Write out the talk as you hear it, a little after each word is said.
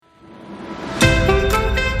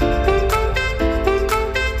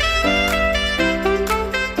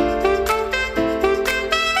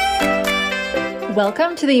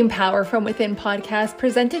Welcome to the Empower From Within podcast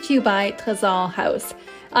presented to you by Trésor House.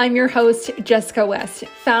 I'm your host, Jessica West,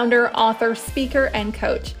 founder, author, speaker, and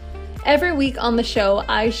coach. Every week on the show,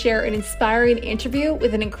 I share an inspiring interview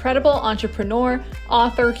with an incredible entrepreneur,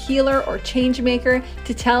 author, healer, or change maker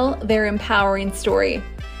to tell their empowering story.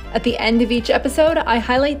 At the end of each episode, I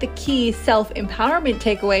highlight the key self-empowerment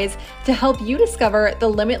takeaways to help you discover the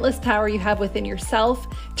limitless power you have within yourself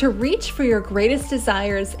to reach for your greatest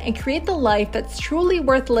desires and create the life that's truly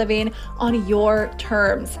worth living on your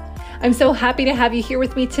terms. I'm so happy to have you here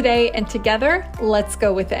with me today, and together, let's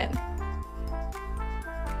go within.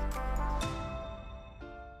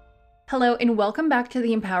 Hello, and welcome back to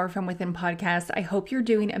the Empower From Within podcast. I hope you're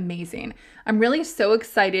doing amazing. I'm really so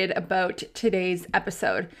excited about today's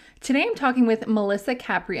episode. Today, I'm talking with Melisa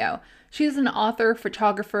Caprio. She's an author,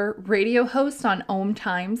 photographer, radio host on Om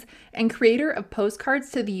Times, and creator of Postcards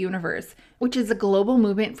to the Universe, which is a global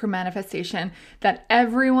movement for manifestation that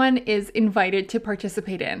everyone is invited to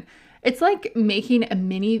participate in. It's like making a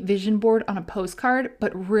mini vision board on a postcard,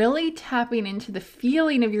 but really tapping into the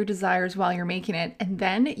feeling of your desires while you're making it, and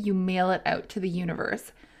then you mail it out to the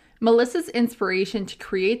universe. Melisa's inspiration to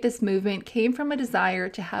create this movement came from a desire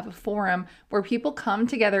to have a forum where people come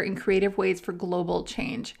together in creative ways for global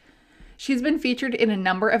change. She's been featured in a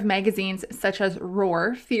number of magazines such as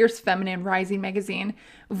Roar, Fierce Feminine Rising magazine,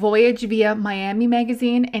 Voyage via Miami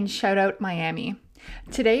magazine, and Shout Out Miami.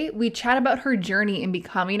 Today, we chat about her journey in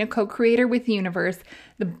becoming a co-creator with the universe,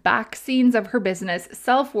 the back scenes of her business,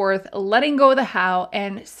 self-worth, letting go of the how,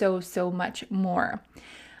 and so much more.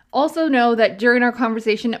 Also know that during our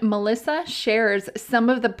conversation, Melisa shares some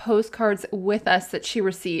of the postcards with us that she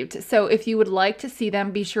received. So if you would like to see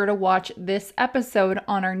them, be sure to watch this episode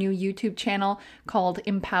on our new YouTube channel called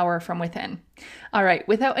Empower From Within. All right,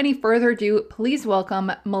 without any further ado, please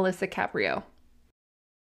welcome Melisa Caprio.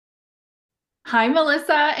 Hi,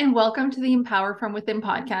 Melisa, and welcome to the Empower From Within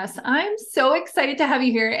podcast. I'm so excited to have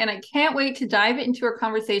you here, and I can't wait to dive into our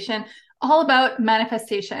conversation all about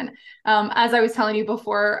manifestation. As I was telling you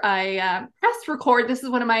before I pressed record, this is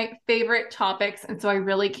one of my favorite topics, and so I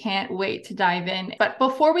really can't wait to dive in. But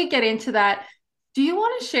before we get into that, do you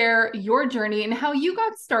want to share your journey and how you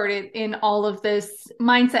got started in all of this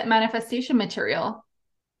mindset manifestation material?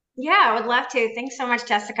 Yeah, I would love to. Thanks so much,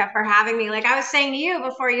 Jessica, for having me. Like I was saying to you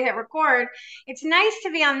before you hit record, it's nice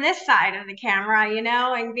to be on this side of the camera,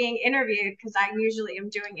 and being interviewed because I usually am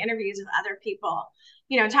doing interviews with other people,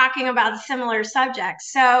 talking about similar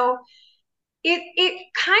subjects. So it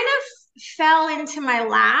kind of fell into my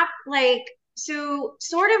lap. So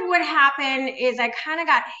sort of what happened is I kind of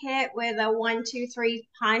got hit with a 1, 2, 3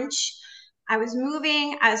 punch. I was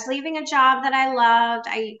moving. I was leaving a job that I loved.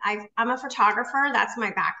 I'm a photographer. That's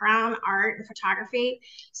my background, art and photography.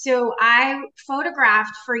 So I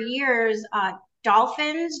photographed for years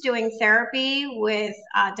dolphins doing therapy with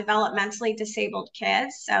developmentally disabled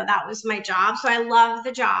kids. So that was my job. So I loved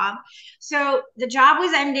the job. So the job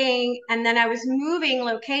was ending, and then I was moving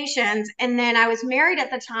locations, and then I was married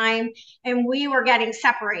at the time, and we were getting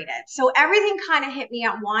separated. So everything kind of hit me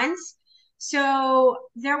at once. So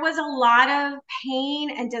there was a lot of pain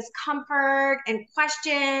and discomfort and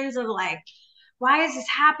questions of like, why is this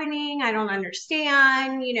happening? I don't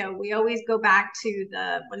understand. We always go back to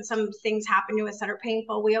when some things happen to us that are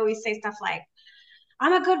painful, we always say stuff like,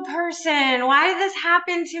 I'm a good person. Why did this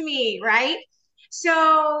happen to me? Right?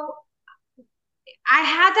 So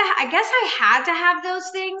I guess I had to have those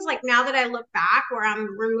things. Like now that I look back where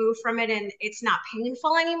I'm removed from it and it's not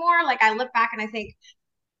painful anymore, like I look back and I think,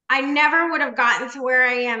 I never would have gotten to where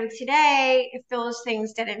I am today if those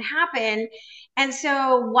things didn't happen. And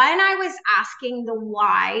so when I was asking the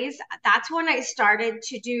whys, that's when I started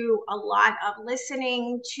to do a lot of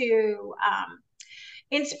listening to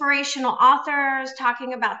inspirational authors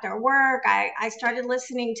talking about their work. I started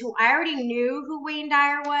listening to, I already knew who Wayne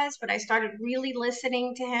Dyer was, but I started really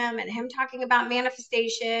listening to him and him talking about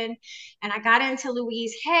manifestation. And I got into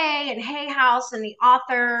Louise Hay and Hay House and the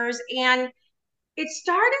authors. And it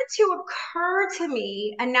started to occur to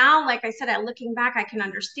me, and now, like I said, looking back, I can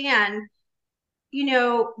understand,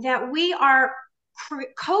 that we are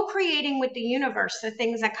co-creating with the universe the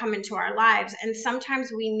things that come into our lives. And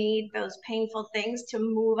sometimes we need those painful things to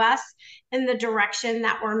move us in the direction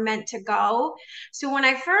that we're meant to go. So when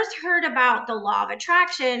I first heard about the law of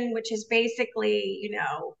attraction, which is basically,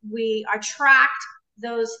 we attract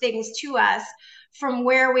those things to us from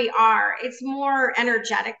where we are. It's more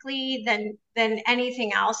energetically than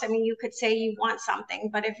anything else. I mean, you could say you want something,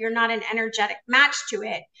 but if you're not an energetic match to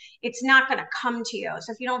it, it's not going to come to you.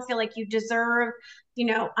 So if you don't feel like you deserve, you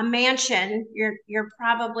know, a mansion, you're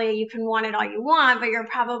probably, you can want it all you want, but you're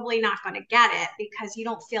probably not going to get it because you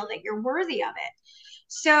don't feel that you're worthy of it.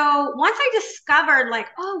 So once I discovered, like,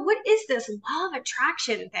 oh, what is this law of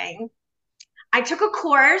attraction thing? I took a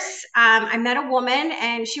course. I met a woman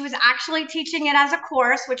and she was actually teaching it as a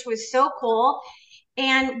course, which was so cool.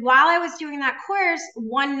 And while I was doing that course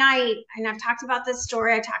one night, and I've talked about this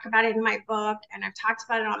story, I talk about it in my book, and I've talked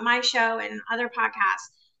about it on my show and other podcasts.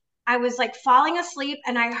 I was like falling asleep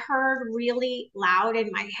and I heard really loud in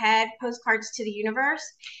my head postcards to the universe.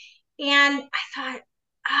 And I thought,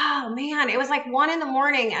 oh man, it was like 1 a.m.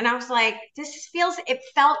 and I was like, it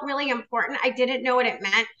felt really important. I didn't know what it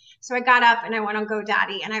meant. So I got up and I went on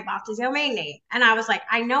GoDaddy and I bought the domain name. And I was like,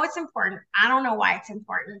 I know it's important. I don't know why it's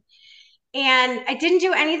important. And I didn't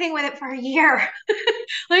do anything with it for a year.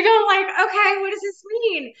 Like, I'm like, okay, what does this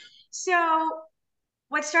mean? So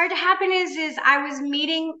what started to happen is I was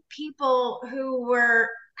meeting people who were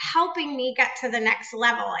helping me get to the next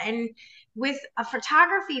level. And with a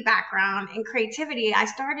photography background and creativity, I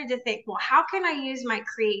started to think, well, how can I use my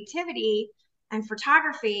creativity and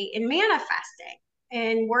photography in manifesting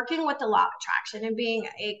and working with the law of attraction and being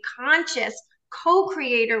a conscious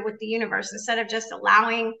co-creator with the universe instead of just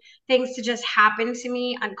allowing things to just happen to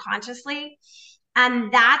me unconsciously.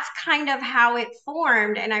 And that's kind of how it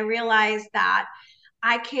formed. And I realized that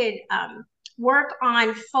I could work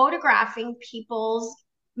on photographing people's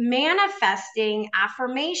manifesting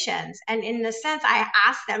affirmations. And in the sense, I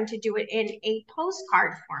asked them to do it in a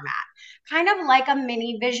postcard format, kind of like a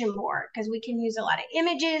mini vision board, because we can use a lot of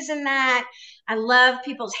images in that. I love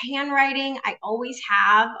people's handwriting. I always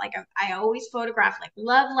have, like, I always photograph like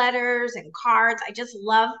love letters and cards. I just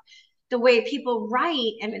love the way people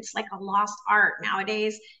write, and it's like a lost art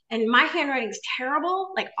nowadays. And my handwriting's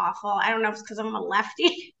terrible, like awful. I don't know if it's because I'm a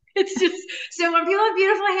lefty. It's just, so when people have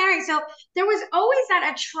beautiful handwriting, so there was always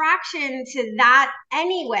that attraction to that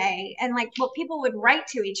anyway, and like what people would write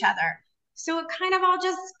to each other. So it kind of all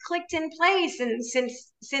just clicked in place, and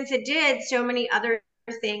since it did, so many other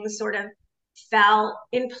things sort of fell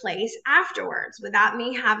in place afterwards without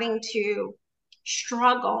me having to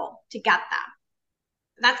struggle to get them.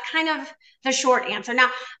 That's kind of the short answer.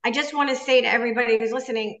 Now, I just want to say to everybody who's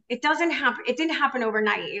listening, it doesn't happen. It didn't happen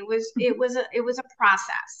overnight. It was a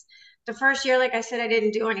process. The first year, like I said, I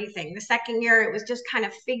didn't do anything. The second year, it was just kind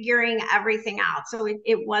of figuring everything out. So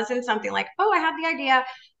it wasn't something like, oh, I had the idea,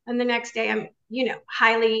 and the next day I'm,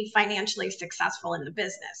 highly financially successful in the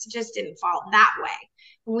business. It just didn't fall that way.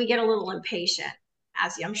 And we get a little impatient,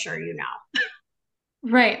 as I'm sure you know.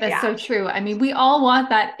 Right. That's Yeah. so true. I mean, we all want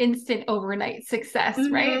that instant overnight success,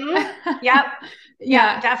 right? Mm-hmm. Yep. Yep. Yeah.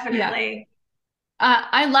 Yeah. Definitely.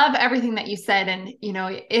 I love everything that you said. And,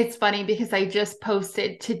 it's funny because I just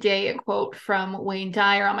posted today a quote from Wayne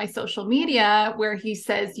Dyer on my social media where he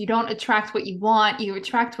says, you don't attract what you want, you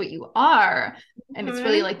attract what you are. And it's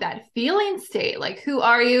really Mm-hmm. like that feeling state. Like, who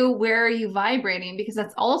are you? Where are you vibrating? Because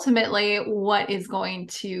that's ultimately what is going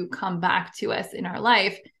to come back to us in our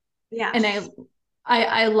life. And Yes.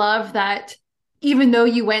 I love that even though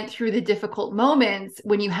you went through the difficult moments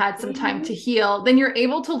when you had some time Mm-hmm. to heal, then you're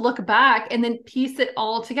able to look back and then piece it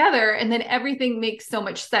all together. And then everything makes so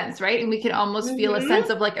much sense, right? And we can almost feel a sense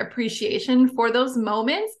Mm-hmm. of like appreciation for those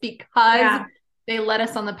moments because Yeah, they led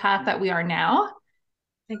us on the path that we are now. Um,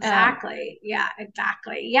 exactly. Yeah,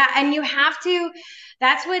 exactly. Yeah, and you have to,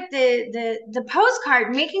 that's what the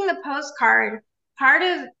postcard, making the postcard, part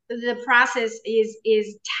of the process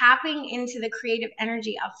is tapping into the creative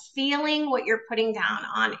energy of feeling what you're putting down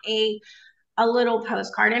on a little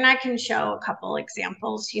postcard. And I can show a couple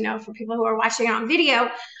examples, for people who are watching on video,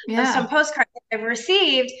 of some yeah. postcards that I've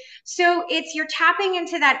received. So it's, you're tapping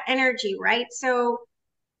into that energy, right? So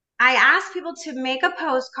I ask people to make a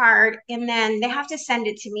postcard and then they have to send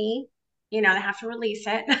it to me. They have to release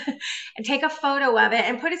it and take a photo of it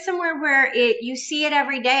and put it somewhere where you see it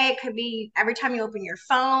every day. It could be every time you open your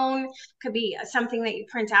phone, it could be something that you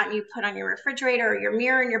print out and you put on your refrigerator or your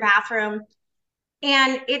mirror in your bathroom.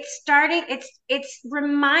 And it's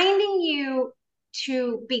reminding you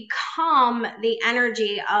to become the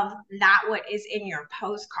energy of that what is in your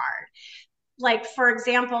postcard. Like, for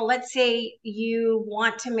example, let's say you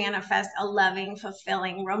want to manifest a loving,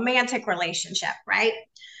 fulfilling romantic relationship, right?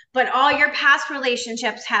 but all your past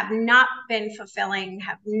relationships have not been fulfilling,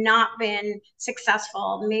 have not been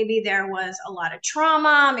successful. Maybe there was a lot of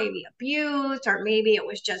trauma, maybe abuse, or maybe it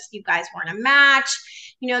was just you guys weren't a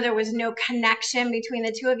match. There was no connection between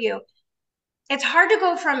the two of you. It's hard to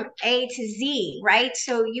go from A to Z, right?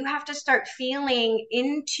 So you have to start feeling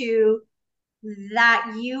into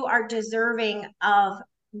that you are deserving of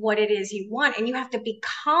what it is you want, and you have to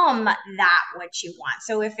become that what you want.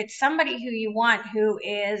 So if it's somebody who you want who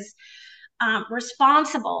is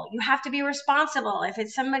responsible, you have to be responsible. If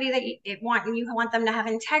it's somebody that you want them to have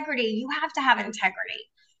integrity, you have to have integrity.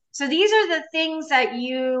 So these are the things that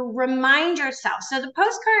you remind yourself. So the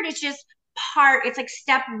postcard is just it's like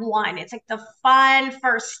step one. It's like the fun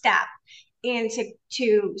first step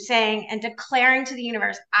into saying and declaring to the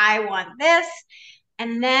universe, I want this.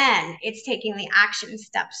 And then it's taking the action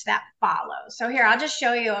steps that follow. So here, I'll just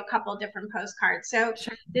show you a couple different postcards. So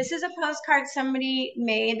Sure. this is a postcard somebody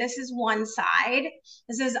made. This is one side.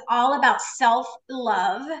 This is all about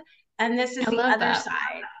self-love. And this is I the love other that.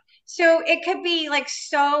 side. So it could be like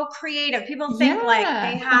so creative. People think like they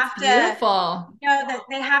Yeah, it's have to, beautiful. that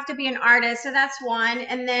they have to be an artist. So that's one.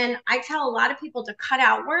 And then I tell a lot of people to cut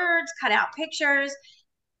out words, cut out pictures.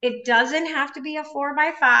 It doesn't have to be a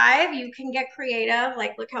 4x5. You can get creative.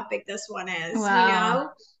 Like, look how big this one is,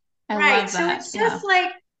 Wow. I Right. love So that. it's just Yeah.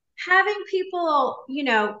 like having people,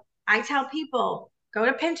 I tell people, go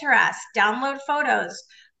to Pinterest, download photos,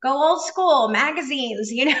 go old school,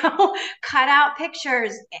 magazines, cut out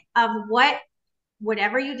pictures of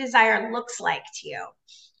whatever you desire looks like to you.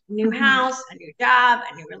 New Mhm. house, a new job,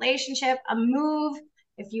 a new relationship, a move.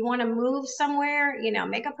 If you want to move somewhere,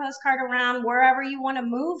 make a postcard around wherever you want to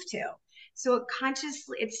move to. So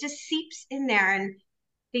it just seeps in there. And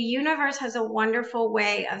the universe has a wonderful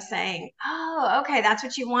way of saying, oh, okay, that's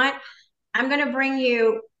what you want. I'm going to bring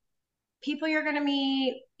you people you're going to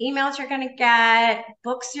meet, emails you're going to get,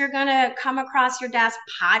 books you're going to come across your desk,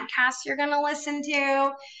 podcasts you're going to listen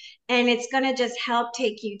to, and it's going to just help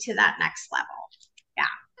take you to that next level.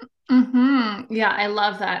 Yeah. Yeah, I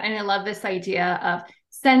love that. And I love this idea of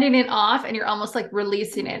sending it off and you're almost like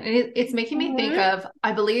releasing it. And it's making me think Mm-hmm. of,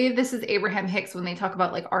 I believe this is Abraham Hicks when they talk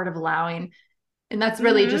about like art of allowing. And that's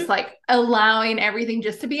really just Mm-hmm. like allowing everything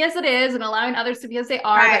just to be as it is and allowing others to be as they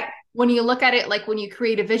are. Right. But when you look at it, like when you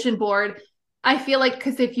create a vision board, I feel like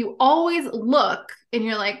because if you always look and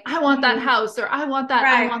you're like, I want that Mm-hmm. house or I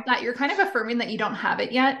Right. want that, you're kind of affirming that you don't have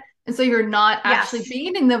it yet. And so you're not actually Yes.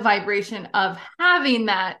 being in the vibration of having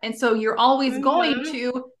that. And so you're always going Mm-hmm.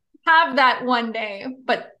 to have that one day,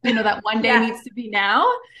 but that one day Yes. needs to be now.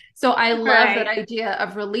 So I love that Right. idea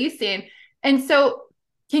of releasing. And so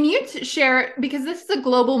can you share, because this is a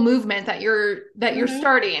global movement that you're Mm-hmm.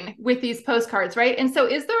 starting with these postcards, right? And so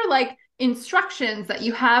is there like instructions that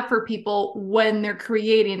you have for people when they're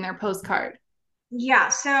creating their postcard? Yeah.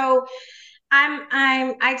 So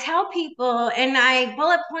I tell people, and I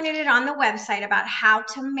bullet pointed it on the website about how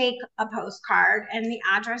to make a postcard and the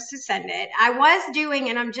address to send it. I was doing,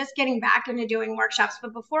 and I'm just getting back into doing workshops,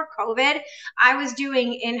 but before COVID, I was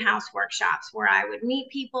doing in-house workshops where I would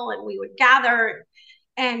meet people and we would gather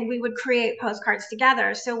and we would create postcards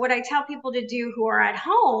together. So what I tell people to do who are at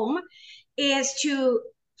home is to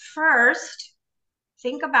first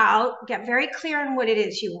get very clear on what it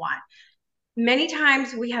is you want. Many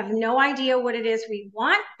times we have no idea what it is we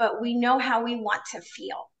want, but we know how we want to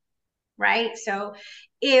feel, right? So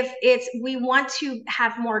if we want to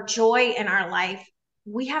have more joy in our life,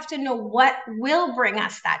 we have to know what will bring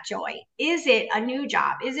us that joy. Is it a new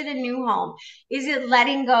job? Is it a new home? Is it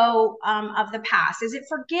letting go of the past? Is it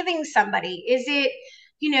forgiving somebody? Is it,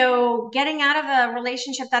 getting out of a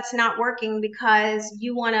relationship that's not working because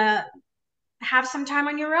you want to have some time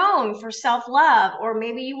on your own for self love, or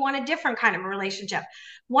maybe you want a different kind of a relationship.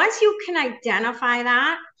 Once you can identify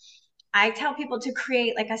that, I tell people to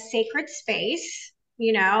create like a sacred space,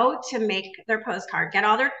 to make their postcard, get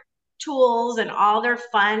all their tools and all their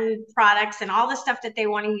fun products and all the stuff that they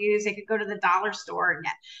want to use. They could go to the dollar store and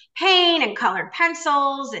get paint and colored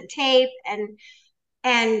pencils and tape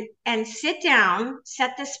and sit down,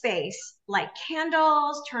 set the space, light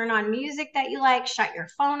candles, turn on music that you like, shut your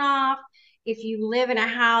phone off. If you live in a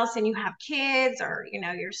house and you have kids or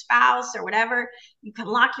your spouse or whatever, you can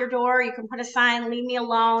lock your door, you can put a sign, leave me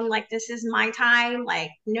alone, like this is my time, like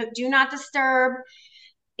no, do not disturb.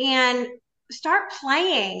 And start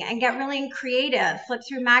playing and get really creative, flip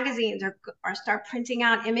through magazines or start printing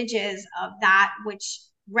out images of that which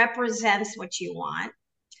represents what you want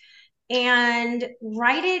and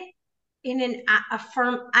write it in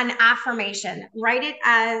an affirmation. Write it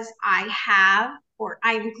as I have or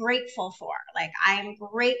I'm grateful for. Like I'm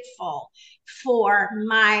grateful for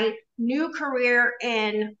my new career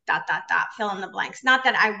in dot dot dot, fill in the blanks. Not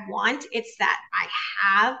that I want, it's that I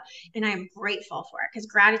have and I'm grateful for it, because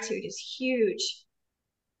gratitude is huge,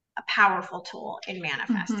 a powerful tool in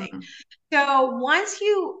manifesting. Mm-hmm. So once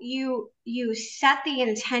you set the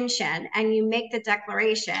intention and you make the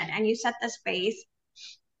declaration and you set the space,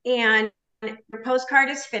 and your postcard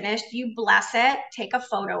is finished, you bless it, take a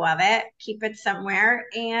photo of it, keep it somewhere,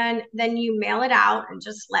 and then you mail it out and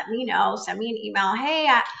just let me know. Send me an email. Hey,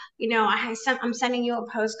 I'm sending you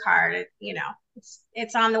a postcard.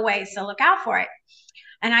 It's on the way, so look out for it.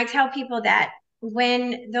 And I tell people that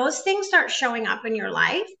when those things start showing up in your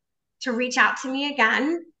life, to reach out to me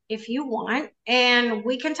again if you want, and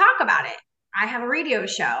we can talk about it. I have a radio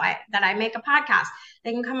show that I make a podcast.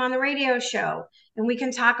 They can come on the radio show and we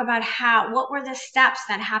can talk about what were the steps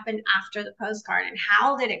that happened after the postcard and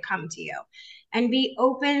how did it come to you, and be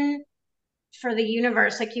open for the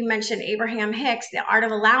universe. Like you mentioned, Abraham Hicks, the art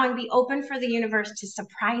of allowing, be open for the universe to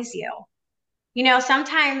surprise you.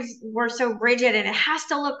 Sometimes we're so rigid and it has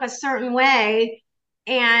to look a certain way,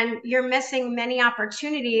 and you're missing many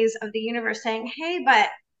opportunities of the universe saying, hey, but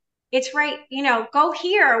it's right, go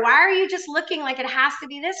here. Why are you just looking like it has to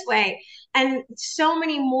be this way? And so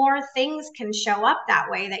many more things can show up that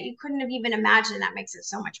way that you couldn't have even imagined. That makes it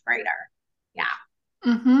so much brighter. Yeah.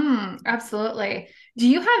 Mm-hmm. Absolutely. Do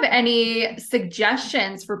you have any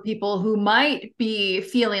suggestions for people who might be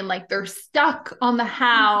feeling like they're stuck on the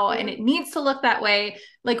how and it needs to look that way?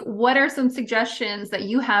 Like, what are some suggestions that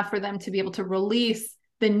you have for them to be able to release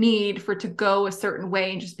the need for it to go a certain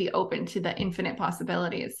way and just be open to the infinite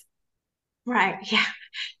possibilities? Right. Yeah.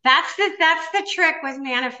 That's the trick with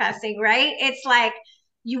manifesting, right? It's like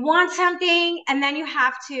you want something and then you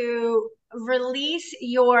have to release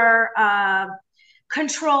your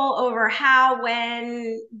control over how,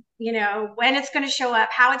 when it's going to show up,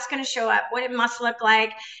 how it's going to show up, what it must look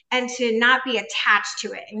like, and to not be attached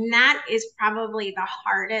to it. And that is probably the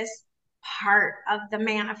hardest part of the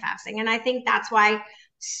manifesting. And I think that's why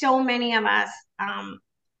so many of us,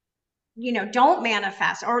 don't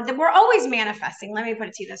manifest, or that we're always manifesting. Let me put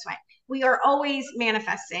it to you this way. We are always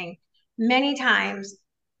manifesting. Many times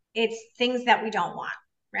it's things that we don't want,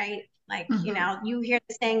 right? Like, Mm-hmm. you hear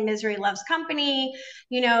the saying, misery loves company.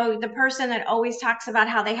 The person that always talks about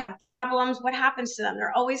how they have problems, what happens to them?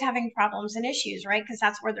 They're always having problems and issues, right? Because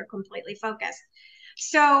that's where they're completely focused.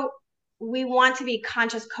 So we want to be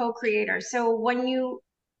conscious co-creators. So when you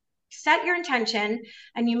set your intention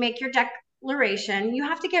and you make your declaration, you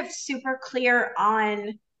have to get super clear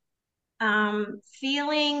on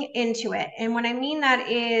feeling into it. And what I mean that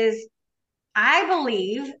is, I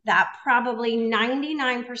believe that probably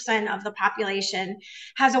 99% of the population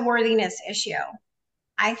has a worthiness issue.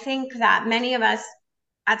 I think that many of us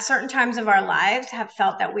at certain times of our lives have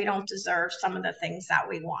felt that we don't deserve some of the things that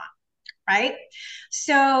we want, right?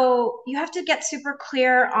 So you have to get super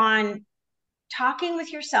clear on talking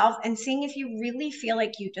with yourself and seeing if you really feel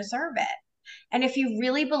like you deserve it. And if you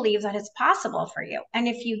really believe that it's possible for you. And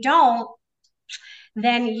if you don't,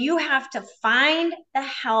 then you have to find the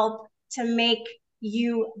help to make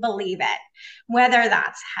you believe it, whether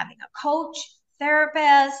that's having a coach,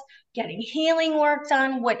 therapist, getting healing work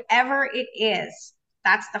done, whatever it is.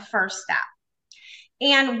 That's the first step.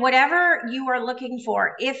 And whatever you are looking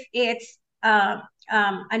for, if it's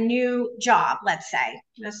a new job, let's say,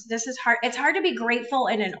 this is hard. It's hard to be grateful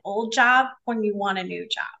in an old job when you want a new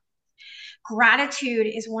job. Gratitude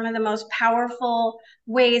is one of the most powerful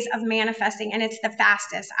ways of manifesting, and it's the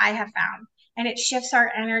fastest I have found, and it shifts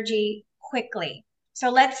our energy quickly. So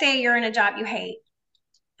let's say you're in a job you hate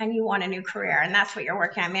and you want a new career, and that's what you're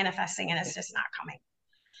working on manifesting, and it's just not coming.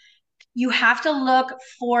 You have to look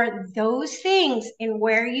for those things in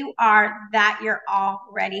where you are that you're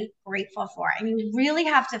already grateful for. And you really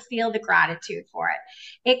have to feel the gratitude for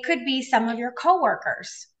it. It could be some of your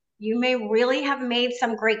coworkers. You may really have made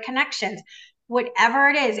some great connections. Whatever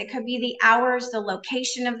it is, it could be the hours, the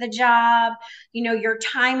location of the job, your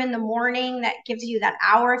time in the morning that gives you that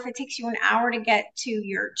hour. If it takes you an hour to get to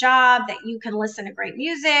your job, that you can listen to great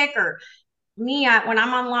music, or me, when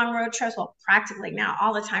I'm on long road trips, well, practically now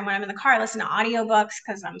all the time when I'm in the car, I listen to audiobooks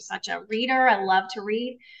because I'm such a reader. I love to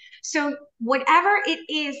read. So whatever it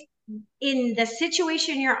is in the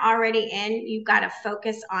situation you're already in, you've got to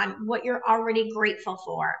focus on what you're already grateful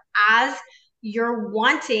for as you're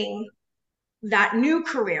wanting that new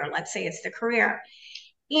career. Let's say it's the career,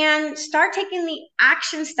 and start taking the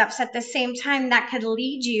action steps at the same time that could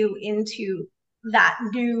lead you into that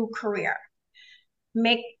new career.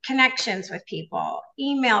 make connections with people,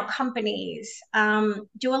 email companies,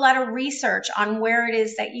 do a lot of research on where it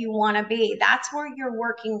is that you want to be. That's where you're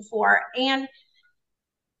working for. And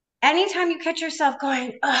anytime you catch yourself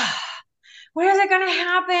going, oh, when is it going to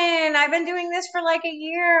happen? I've been doing this for like a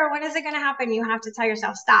year. When is it going to happen? You have to tell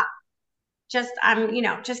yourself, stop. Just,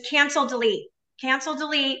 just cancel, delete.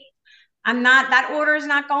 I'm not, that order is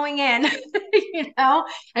not going in,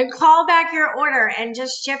 and call back your order and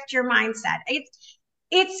just shift your mindset.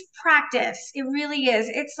 It's practice. It really is.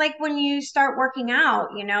 It's like when you start working out,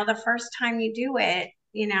 the first time you do it,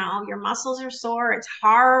 your muscles are sore. It's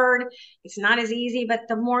hard. It's not as easy, but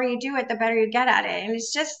the more you do it, the better you get at it. And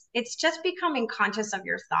it's just becoming conscious of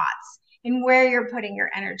your thoughts and where you're putting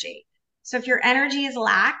your energy. So if your energy is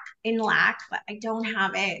lack, I don't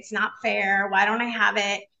have it. It's not fair. Why don't I have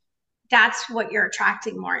it? That's what you're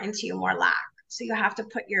attracting more into, more lack. So you have to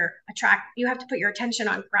put your attention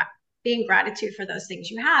on being gratitude for those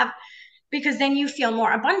things you have, because then you feel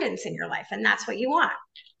more abundance in your life, and that's what you want.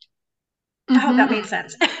 I hope that made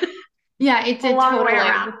sense. Yeah, it A did long way totally.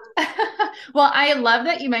 around. Well, I love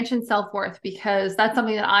that you mentioned self-worth because that's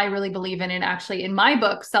something that I really believe in. And actually, in my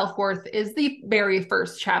book, self-worth is the very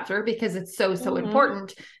first chapter because it's so, so Mm-hmm.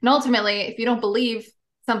 important. And ultimately, if you don't believe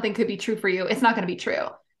something could be true for you, it's not going to be true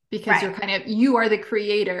because Right. you are the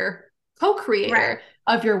creator, Right. co-creator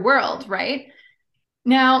of your world, right?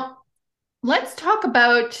 Now, let's talk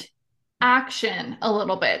about action a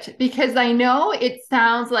little bit because I know it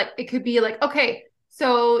sounds like it could be like, okay,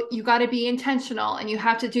 so you got to be intentional and you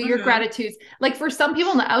have to do your Mm-hmm. gratitudes. Like for some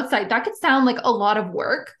people on the outside, that could sound like a lot of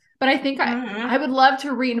work, but I think I Mm-hmm. would love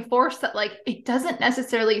to reinforce that like it doesn't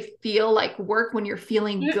necessarily feel like work when you're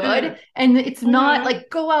feeling good Mm-mm. and it's not Mm-hmm. like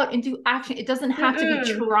go out and do action. It doesn't have to be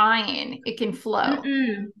Mm-mm. trying. It can flow.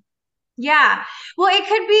 Mm-mm. Yeah. Well, it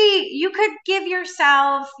could be, you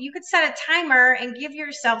could set a timer and give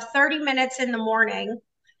yourself 30 minutes in the morning,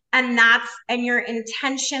 and you're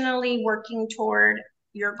intentionally working toward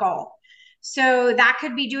your goal. So that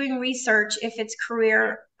could be doing research if it's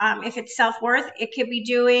career, if it's self-worth, it could be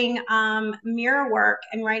doing mirror work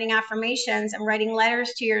and writing affirmations and writing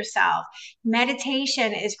letters to yourself.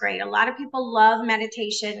 Meditation is great. A lot of people love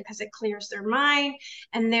meditation because it clears their mind.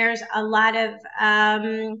 And there's a lot of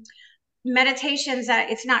meditations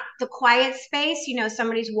that it's not the quiet space,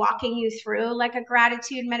 somebody's walking you through like a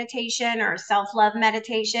gratitude meditation or a self-love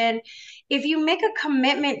meditation. If you make a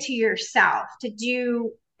commitment to yourself to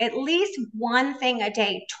do at least one thing a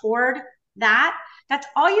day toward that, that's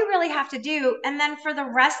all you really have to do. And then for the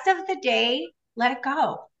rest of the day, let it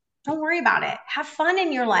go. Don't worry about it. Have fun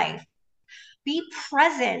in your life. Be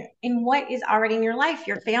present in what is already in your life,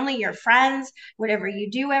 your family, your friends, whatever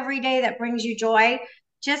you do every day that brings you joy.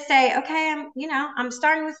 Just say, okay, I'm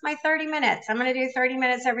starting with my 30 minutes. I'm going to do 30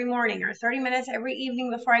 minutes every morning or 30 minutes every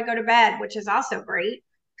evening before I go to bed, which is also great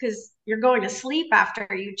because you're going to sleep after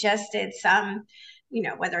you just did some,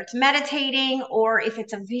 whether it's meditating or if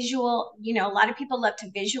it's a visual, a lot of people love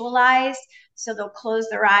to visualize. So they'll close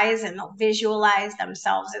their eyes and they'll visualize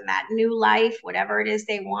themselves in that new life, whatever it is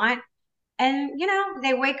they want. And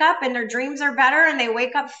they wake up and their dreams are better and they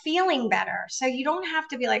wake up feeling better. So you don't have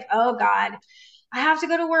to be like, oh God, I have to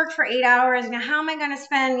go to work for 8 hours now. How am I going to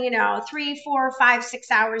spend 3, 4, 5,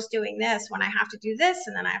 6 hours doing this when I have to do this,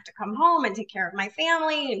 and then I have to come home and take care of my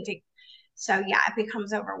family and take. So yeah, it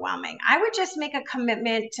becomes overwhelming. I would just make a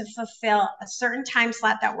commitment to fulfill a certain time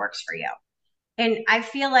slot that works for you. And I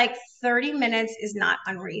feel like 30 minutes is not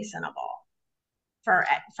unreasonable for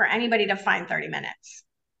anybody to find 30 minutes.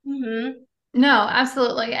 Mm-hmm. No,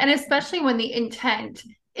 absolutely. And especially when the intent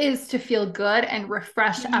is to feel good and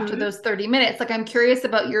refreshed after Mm-hmm. those 30 minutes. Like I'm curious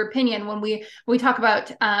about your opinion when we talk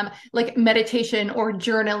about like meditation or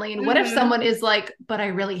journaling. What if Mm-hmm. someone is like, but I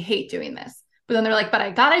really hate doing this. But then they're like, but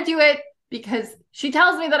I gotta do it because she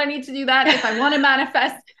tells me that I need to do that if I want to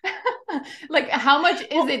manifest. Like how much is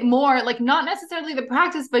Well, it more like not necessarily the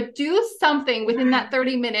practice, but do something within right, that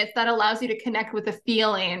 30 minutes that allows you to connect with the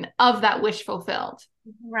feeling of that wish fulfilled.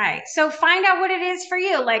 right. So find out what it is for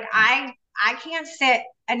you. Like I can't sit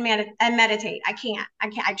and meditate. I can't. I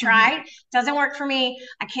can't. I Mhm. tried. Doesn't work for me.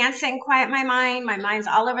 I can't sit and quiet my mind. My mind's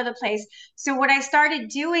all over the place. So what I started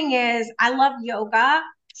doing is I love yoga.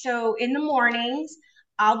 So in the mornings,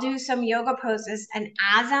 I'll do some yoga poses. And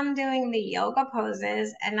as I'm doing the yoga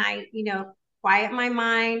poses and quiet my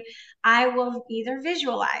mind, I will either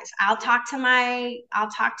visualize. I'll talk to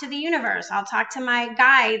the universe. I'll talk to my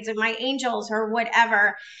guides and my angels or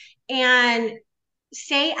whatever, and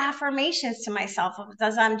say affirmations to myself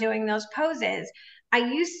as I'm doing those poses. I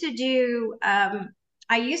used to do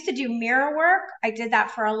I used to do mirror work. I did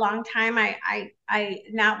that for a long time. I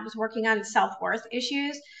now was working on self-worth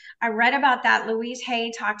issues. I read about that. Louise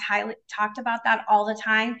Hay talked about that all the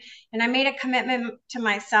time. And I made a commitment to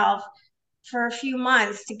myself for a few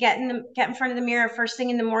months to get in front of the mirror first thing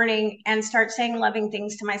in the morning and start saying loving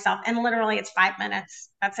things to myself. And literally it's 5 minutes.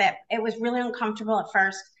 That's it. It was really uncomfortable at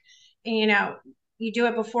first. And, you do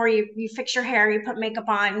it before you fix your hair, you put makeup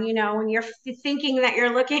on, and you're thinking that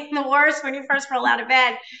you're looking the worst when you first roll out of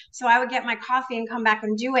bed. So I would get my coffee and come back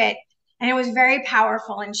and do it. And it was very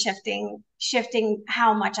powerful in shifting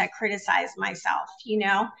how much I criticize myself,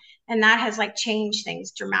 and that has like changed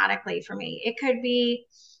things dramatically for me. It could be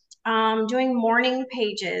doing morning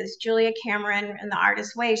pages. Julia Cameron in The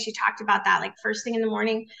Artist's Way, she talked about that. Like first thing in the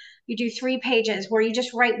morning, you do 3 pages where you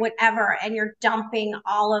just write whatever, and you're dumping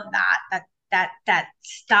all of that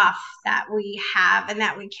stuff that we have and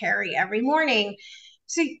that we carry every morning.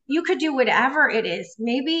 So you could do whatever it is.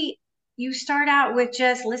 Maybe you start out with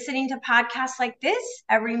just listening to podcasts like this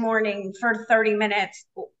every morning for 30 minutes,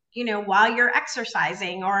 while you're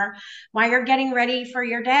exercising or while you're getting ready for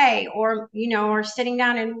your day, or sitting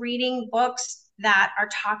down and reading books that are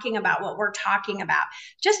talking about what we're talking about,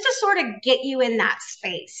 just to sort of get you in that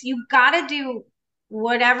space. You got to do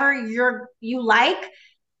whatever you like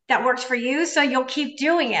that works for you, so you'll keep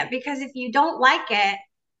doing it, because if you don't like it,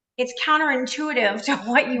 it's counterintuitive to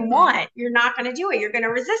what you Mhm. want. You're not going to do it. You're going to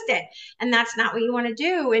resist it. And that's not what you want to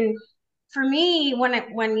do. And for me,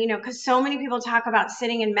 because so many people talk about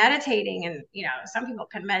sitting and meditating, and, some people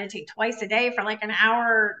can meditate twice a day for like an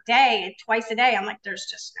hour a day, twice a day. I'm like, there's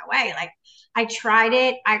just no way. Like I tried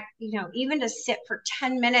it. Even to sit for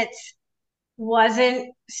 10 minutes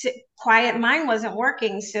wasn't quiet mind wasn't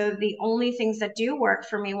working. So the only things that do work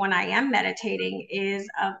for me when I am meditating is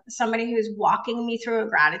somebody who's walking me through a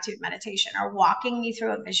gratitude meditation or walking me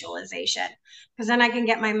through a visualization, because then I can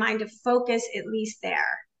get my mind to focus at least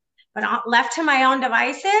there. But left to my own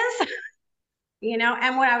devices,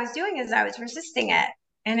 and what I was doing is I was resisting it,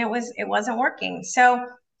 and it wasn't working. So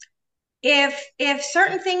if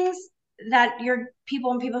certain things that your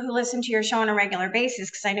people who listen to your show on a regular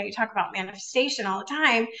basis, because I know you talk about manifestation all the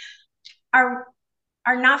time, are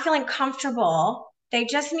not feeling comfortable, they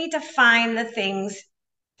just need to find the things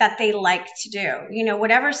that they like to do.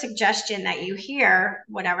 Whatever suggestion that you hear,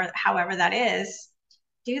 however that is,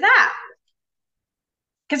 do that.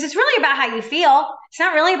 Because it's really about how you feel. It's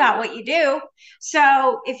not really about what you do.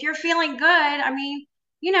 So if you're feeling good, I mean,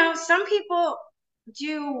 some people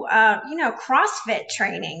do, CrossFit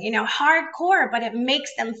training, hardcore, but it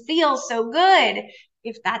makes them feel so good.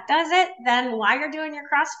 If that does it, then while you're doing your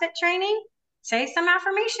CrossFit training, say some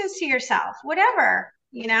affirmations to yourself, whatever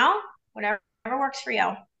works for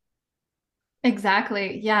you.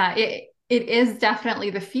 Exactly. Yeah, it is definitely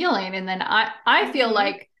the feeling. And then I feel Mm-hmm.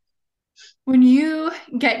 like when you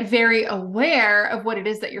get very aware of what it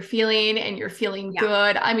is that you're feeling and you're feeling Yeah.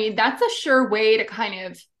 good, I mean, that's a sure way to kind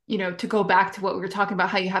of, to go back to what we were talking about,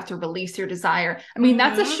 how you have to release your desire. I mean,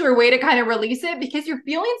 that's a Mm-hmm. sure way to kind of release it because you're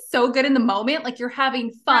feeling so good in the moment, like you're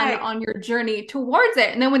having fun Right. on your journey towards it.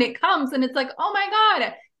 And then when it comes and it's like, oh my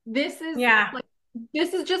God, this is Yeah. like,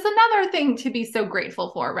 this is just another thing to be so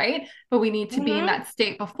grateful for, right? But we need to be in Mm-hmm. that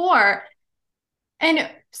state before. And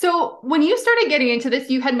so when you started getting into this,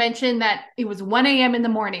 you had mentioned that it was 1 a.m. in the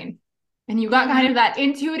morning and you got kind of Mm-hmm. that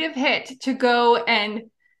intuitive hit to go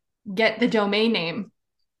and get the domain name.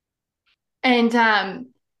 And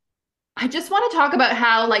I just want to talk about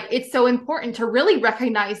how like it's so important to really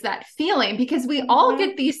recognize that feeling because we all Mm-hmm.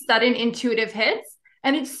 get these sudden intuitive hits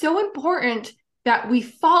and it's so important that we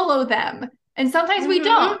follow them. And sometimes we Mm-hmm.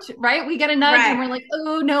 don't, right? We get a nudge and Right. we're like,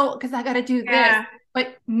 "Oh no, because I got to do this." Yeah.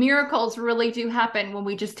 But miracles really do happen when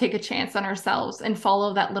we just take a chance on ourselves and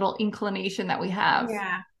follow that little inclination that we have.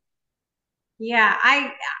 Yeah. Yeah.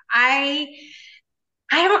 I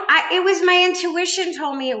I don't I it was my intuition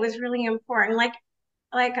told me it was really important. Like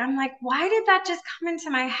I'm like, why did that just come into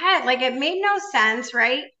my head? Like it made no sense,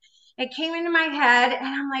 right? It came into my head and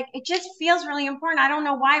I'm like, it just feels really important. I don't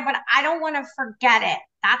know why, but I don't want to forget it.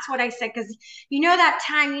 That's what I said. Cause that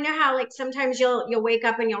time, how like sometimes you'll wake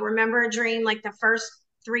up and you'll remember a dream like the first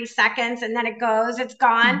 3 seconds and then it's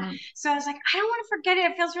gone. Mhm. So I was like, I don't want to forget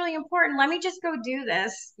it. It feels really important. Let me just go do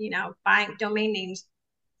this. Buying domain names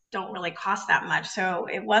don't really cost that much. So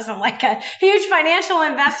it wasn't like a huge financial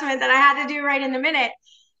investment that I had to do right in the minute.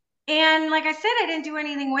 And like I said, I didn't do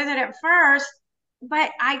anything with it at first,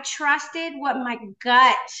 but I trusted what my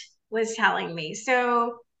gut was telling me.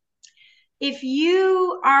 So if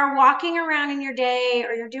you are walking around in your day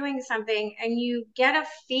or you're doing something and you get a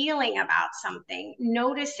feeling about something,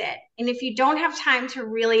 notice it. And if you don't have time to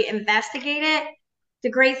really investigate it, the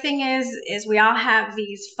great thing is we all have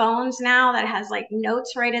these phones now that has like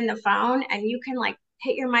notes right in the phone, and you can like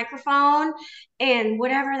hit your microphone and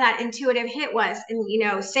whatever that intuitive hit was,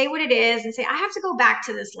 and say what it is and say, I have to go back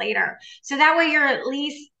to this later. So that way you're at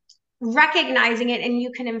least recognizing it and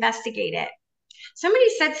you can investigate it. Somebody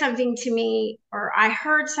said something to me, or I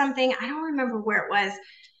heard something, I don't remember where it was,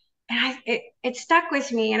 and it stuck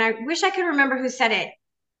with me, and I wish I could remember who said it,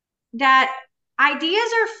 that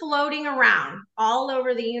ideas are floating around all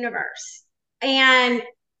over the universe. And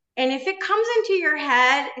if it comes into your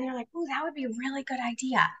head and you're like, oh, that would be a really good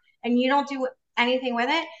idea, and you don't do anything with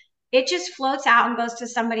it, it just floats out and goes to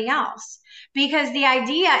somebody else, because the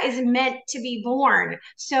idea is meant to be born.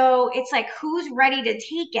 So it's like, who's ready to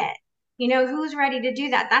take it? Who's ready to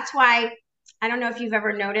do that? That's why, I don't know if you've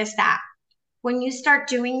ever noticed that when you start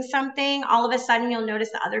doing something, all of a sudden you'll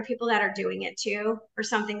notice the other people that are doing it too, or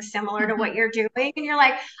something similar to what Mhm. you're doing. And you're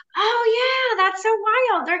like, oh yeah, that's so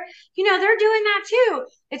wild. They're doing that too.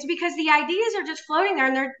 It's because the ideas are just floating there,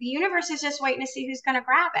 and the universe is just waiting to see who's going to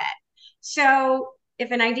grab it. So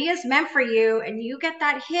if an idea is meant for you and you get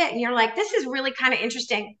that hit and you're like, this is really kind of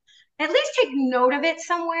interesting, at least take note of it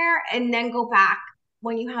somewhere and then go back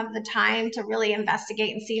when you have the time to really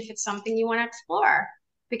investigate and see if it's something you want to explore,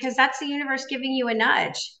 because that's the universe giving you a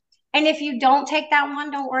nudge. And if you don't take that one,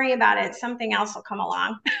 don't worry about it. Something else will come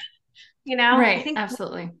along. I Right, think we're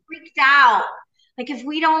absolutely. freaked out. Like if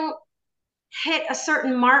we don't hit a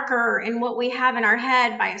certain marker in what we have in our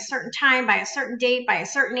head by a certain time, by a certain date, by a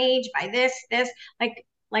certain age, by this,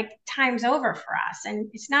 like time's over for us. And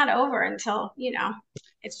it's not over until,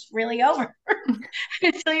 it's really over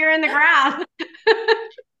until you're in the ground.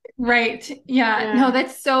 Right. Yeah. Yeah. No,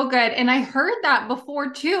 that's so good. And I heard that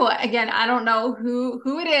before too. Again, I don't know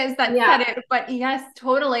who it is that said Yeah. it, but yes,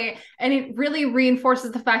 totally. And it really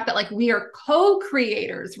reinforces the fact that like we are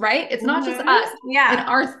co-creators, right? It's not just Mm-hmm. us. And Yeah.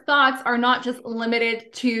 our thoughts are not just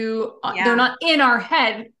limited to they're Yeah. not in our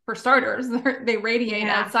head for starters. They radiate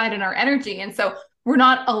Yeah. outside in our energy. And so we're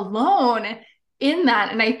not alone in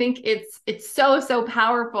that. And I think it's so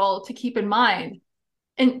powerful to keep in mind.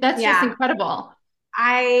 And that's just Yeah. incredible.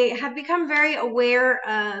 I have become very aware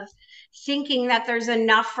of thinking that there's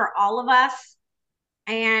enough for all of us.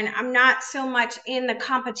 And I'm not so much in the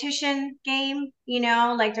competition game,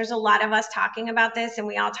 like there's a lot of us talking about this and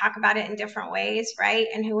we all talk about it in different ways, right?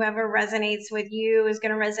 And whoever resonates with you is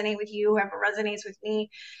going to resonate with you. Whoever resonates with me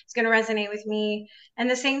is going to resonate with me. And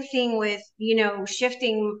the same thing with,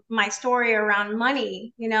 shifting my story around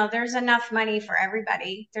money. There's enough money for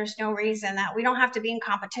everybody. There's no reason that we don't have to be in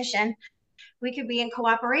competition. We could be in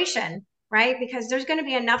cooperation, right? Because there's going to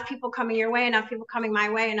be enough people coming your way, enough people coming my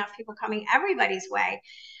way, enough people coming everybody's way.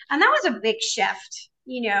 And that was a big shift,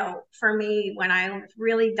 for me when I was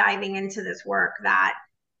really diving into this work, that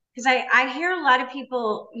because I hear a lot of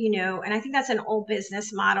people, and I think that's an old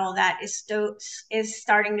business model that is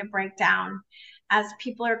starting to break down as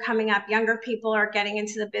people are coming up, younger people are getting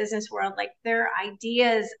into the business world, like their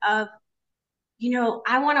ideas of,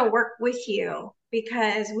 I want to work with you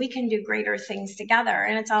because we can do greater things together.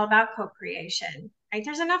 And it's all about co creation, right?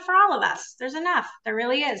 There's enough for all of us. There's enough. There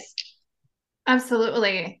really is.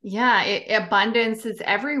 Absolutely. Yeah, abundance is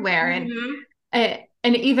everywhere. Mm-hmm.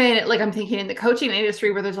 And even like I'm thinking in the coaching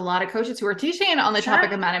industry where there's a lot of coaches who are teaching on the Sure.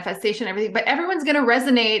 topic of manifestation and everything, but everyone's going to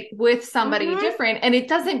resonate with somebody Mm-hmm. different. And it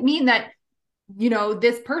doesn't mean that,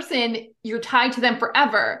 this person, you're tied to them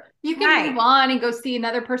forever. You can move Right. on and go see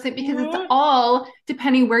another person because it's Mm-hmm. all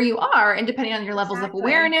depending where you are and depending on your levels of Exactly.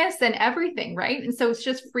 awareness and everything, right? And so it's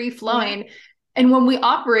just free Yeah. flowing. And when we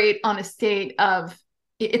operate on a state of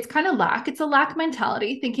it's kind of it's a lack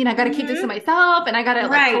mentality, thinking I got to keep this to Mm-hmm. myself and I got to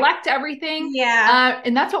like Right. collect everything. Yeah.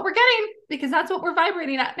 And that's what we're getting because that's what we're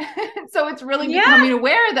vibrating at. So it's really Yeah. becoming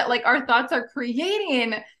aware that like our thoughts are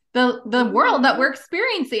creating the world that Mm-hmm. we're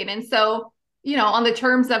experiencing. And so on the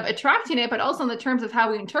terms of attracting it, but also on the terms of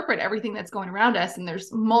how we interpret everything that's going around us. And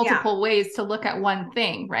there's Yeah. multiple ways to look at one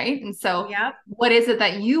thing, right? And so, Yep. what is it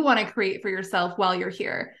that you want to create for yourself while you're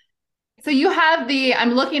here? So you have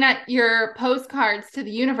I'm looking at your postcards to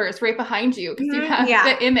the universe right behind you because you Mm-hmm. have Yeah.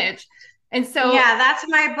 the image. And so, Yeah, that's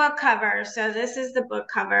my book cover. So this is the book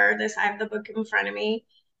cover. I have the book in front of me.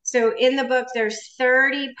 So in the book, there's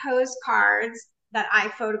 30 postcards that I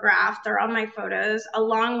photographed. They're all my photos,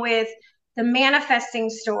 along with the manifesting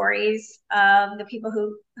stories of the people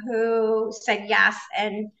who said yes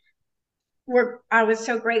and I was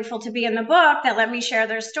so grateful to be in the book that let me share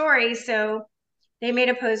their stories. So They made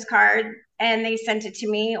a postcard and they sent it to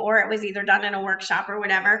me, or it was either done in a workshop or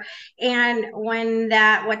whatever. And when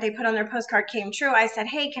that, what they put on their postcard came true, I said,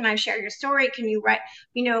 hey, can I share your story? Can you write,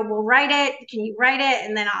 we'll write it. Can you write it?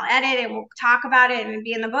 And then I'll edit and we'll talk about it and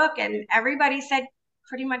be in the book. And everybody said,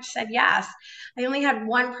 pretty much said yes. I only had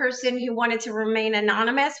one person who wanted to remain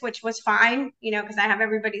anonymous, which was fine, because I have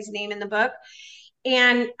everybody's name in the book.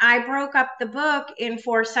 And I broke up the book in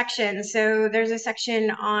 4 sections. So there's a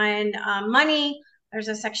section on money, there's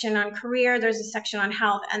a section on career, there's a section on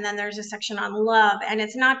health, and then there's a section on love. And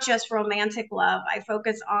it's not just romantic love. I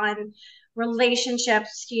focus on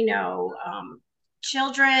relationships,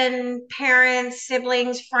 children, parents,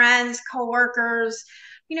 siblings, friends, coworkers,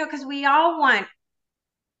 because we all want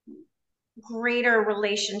greater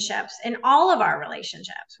relationships in all of our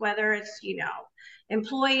relationships, whether it's,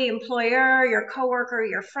 employee, employer, your coworker,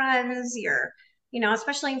 your friends,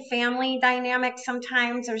 especially in family dynamics,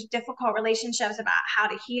 sometimes there's difficult relationships about how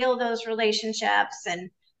to heal those relationships. And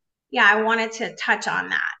yeah, I wanted to touch on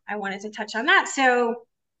that. So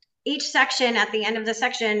each section, at the end of the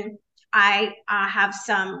section, I have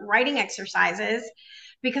some writing exercises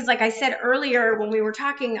because, like I said earlier, when we were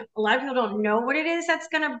talking, a lot of people don't know what it is that's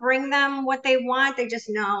going to bring them what they want. They just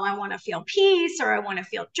know, I want to feel peace, or I want to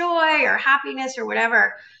feel joy or happiness or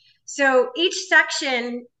whatever. So each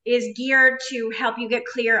section is geared to help you get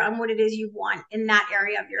clear on what it is you want in that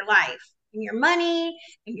area of your life, in your money,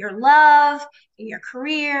 in your love, in your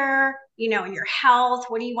career, in your health.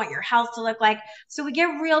 What do you want your health to look like? So we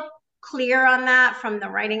get real clear on that from the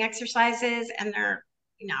writing exercises, and they're,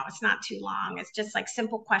 it's not too long. It's just like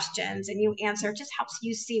simple questions and you answer. It just helps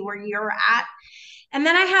you see where you're at. And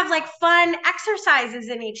then I have like fun exercises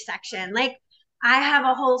in each section. Like I have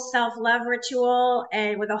a whole self-love ritual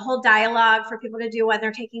and with a whole dialogue for people to do when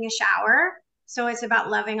they're taking a shower. So it's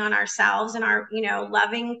about loving on ourselves and our,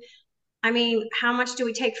 loving. I mean, how much do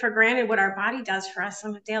we take for granted what our body does for us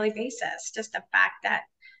on a daily basis? Just the fact that,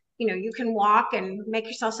 you can walk and make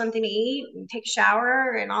yourself something to eat and take a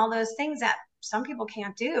shower and all those things that some people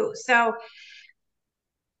can't do. So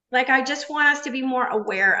like, I just want us to be more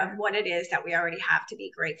aware of what it is that we already have to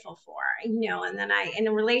be grateful for, and then in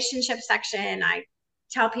the relationship section, I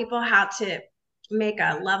tell people how to make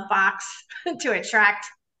a love box to attract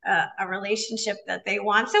a relationship that they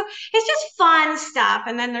want. So it's just fun stuff.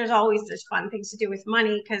 And then there's fun things to do with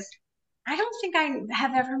money, because I don't think I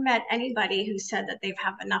have ever met anybody who said that they've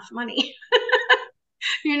have enough money.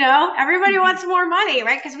 Everybody wants more money,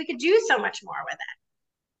 right? Because we could do so much more with it.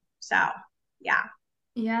 So, yeah.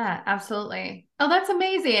 Yeah, absolutely. Oh, that's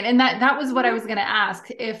amazing. And that was what I was going to ask,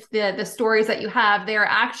 if the stories that you have, they're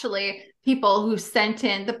actually people who sent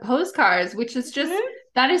in the postcards, which is just,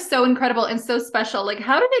 that is so incredible and so special. Like,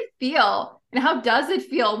 how did it feel? And how does it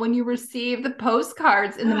feel when you receive the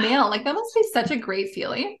postcards in the mail? Like, that must be such a great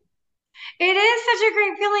feeling. It is such a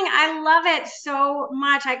great feeling. I love it so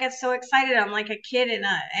much. I get so excited. I'm like a kid in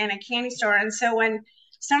a candy store. And so when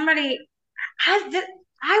somebody has this,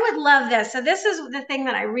 I would love this. So this is the thing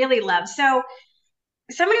that I really love. So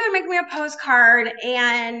somebody would make me a postcard,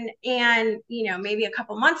 and maybe a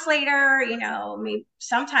couple months later, maybe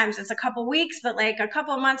sometimes it's a couple weeks, but like a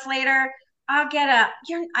couple months later, I'll get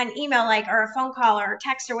an email, like, or a phone call or a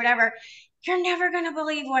text or whatever. You're never going to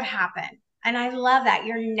believe what happened. And I love that.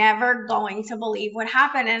 You're never going to believe what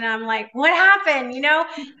happened. And I'm like, what happened?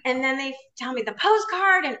 And then they tell me the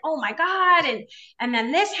postcard, and oh my God. And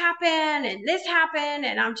then this happened and this happened.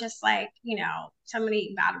 And I'm just like,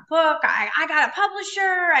 somebody got a book. I got a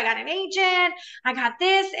publisher. I got an agent. I got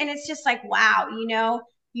this. And it's just like, wow,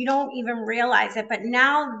 you don't even realize it, but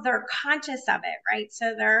now they're conscious of it. Right.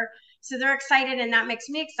 So they're excited, and that makes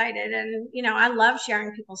me excited. And, I love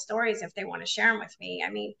sharing people's stories if they want to share them with me. I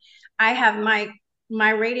mean, I have my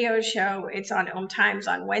radio show. It's on times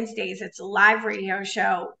on Wednesdays. It's a live radio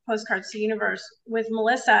show, Postcards to the Universe with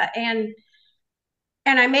Melisa. And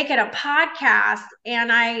I make it a podcast.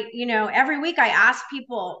 And every week I ask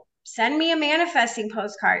people, send me a manifesting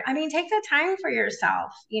postcard. I mean, take the time for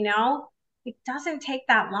yourself, it doesn't take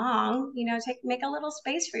that long, make a little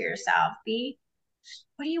space for yourself.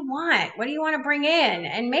 What do you want? What do you want to bring in?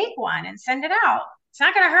 And make one and send it out. It's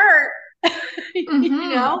not going to hurt,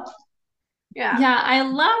 Mm-hmm. Yeah. Yeah, I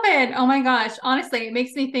love it. Oh my gosh. Honestly, it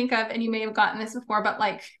makes me think of, and you may have gotten this before, but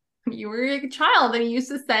like when you were a child and you used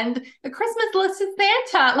to send a Christmas list to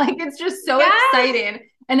Santa. Like, it's just so Yes. exciting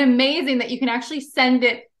and amazing that you can actually send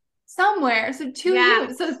it somewhere. So to you.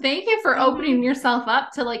 Yes. So thank you for opening yourself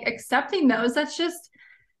up to like accepting those.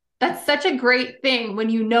 That's such a great thing when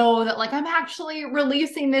you know that, like, I'm actually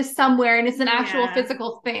releasing this somewhere and it's an actual Yeah.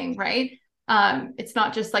 physical thing, right? It's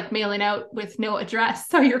not just like mailing out with no address.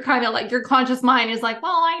 So you're kind of like your conscious mind is like,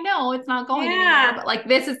 well, I know it's not going anywhere, Yeah. but like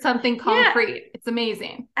this is something Yeah. concrete. It's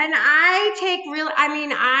amazing. And I take real, I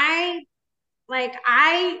mean, I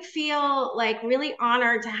feel like really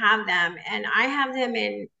honored to have them, and I have them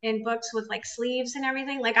in books with like sleeves and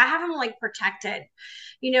everything. Like I have them like protected,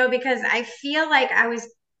 because I feel like I was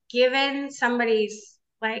given somebody's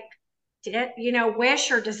like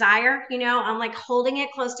wish or desire. I'm like holding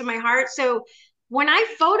it close to my heart. So when I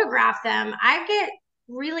photograph them, I get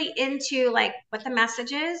really into like what the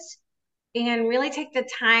message is and really take the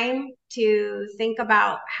time to think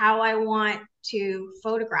about how I want to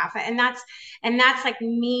photograph it. And that's like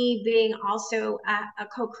me being also a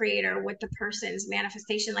co-creator with the person's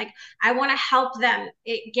manifestation. Like I want to help them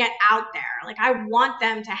get out there. Like I want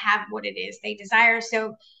them to have what it is they desire.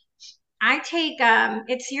 So I take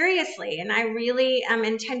it seriously, and I really am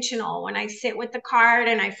intentional when I sit with the card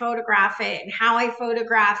and I photograph it and how I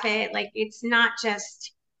photograph it. Like it's not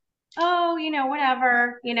just, oh,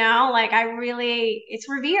 whatever, like I really, it's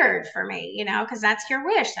revered for me, because that's your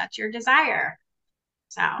wish, that's your desire.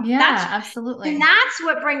 So that's, Yeah, and absolutely. that's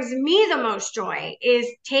what brings me the most joy is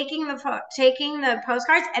taking the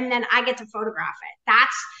postcards, and then I get to photograph it.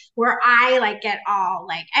 That's where I like get all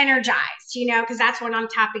like energized, because that's when I'm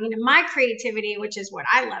tapping into my creativity, which is what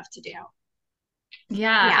I love to do.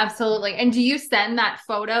 Yeah, Yeah. absolutely. And do you send that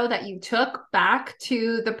photo that you took back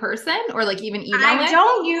to the person or like even email I it?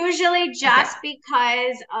 don't usually, Okay. just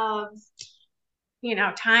because of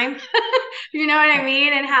time. You know what I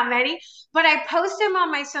mean? And how many, but I post them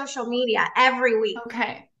on my social media every week.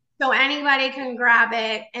 Okay. So anybody can grab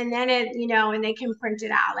it, and then and they can print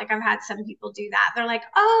it out. Like I've had some people do that. They're like,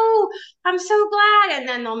 oh, I'm so glad. And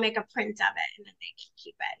then they'll make a print of it and then they can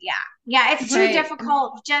keep it. Yeah. Yeah. It's too Right.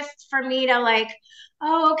 difficult just for me to like,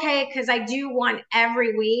 oh, okay. Cause I do one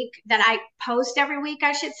every week that I post every week,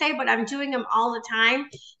 I should say, but I'm doing them all the time.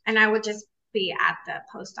 And I would just be at the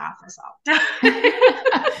post office all the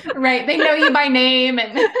time. Right. They know you by name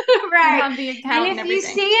and you Right. have the And account and if you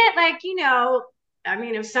see everything. it, like, I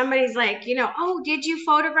mean, if somebody's like, oh, did you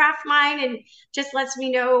photograph mine? And just lets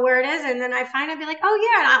me know where it is. And then I find I'd be like, oh,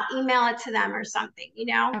 yeah, and I'll email it to them or something,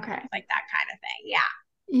 Okay. like that kind of thing. Yeah.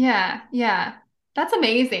 Yeah, yeah. That's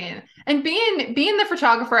amazing. And being the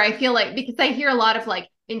photographer, I feel like because I hear a lot of like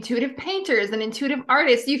intuitive painters and intuitive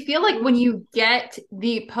artists, you feel like when Mm-hmm. you get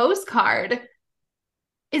the postcard,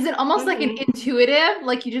 is it almost like an Mm-hmm. intuitive,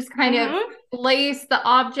 like you just kind of Mm-hmm. place the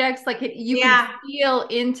objects, like you can Yeah. feel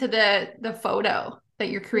into the photo that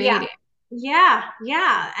you're Yeah. creating. Yeah.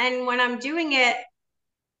 Yeah. And when I'm doing it,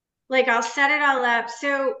 like I'll set it all up.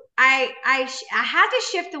 So I had to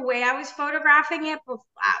shift the way I was photographing it,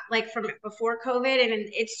 like from before COVID, and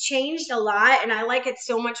it's changed a lot, and I like it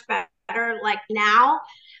so much better like now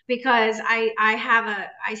because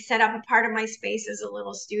I set up a part of my space as a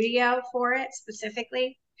little studio for it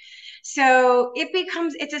specifically. So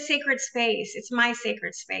it's a sacred space. It's my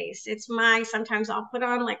sacred space. Sometimes I'll put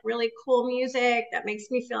on like really cool music that makes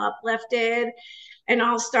me feel uplifted, and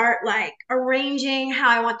I'll start like arranging how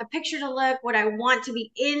I want the picture to look, what I want to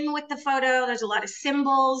be in with the photo. There's a lot of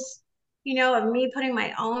symbols, of me putting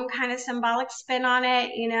my own kind of symbolic spin on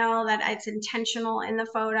it, that it's intentional in the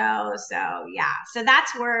photo. So yeah, so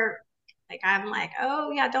that's where like I'm like,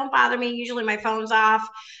 oh yeah, don't bother me. Usually my phone's off.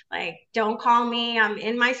 Like, don't call me. I'm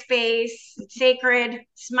in my space. It's sacred.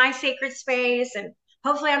 It's my sacred space. And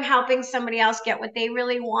hopefully I'm helping somebody else get what they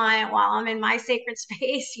really want while I'm in my sacred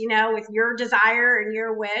space, with your desire and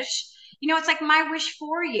your wish. It's like my wish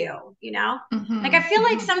for you. Like I Hmm. feel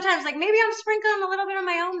like Hmm. sometimes like maybe I'm sprinkling a little bit of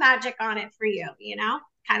my own magic on it for you,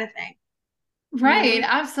 kind of thing. Right, Mm-hmm.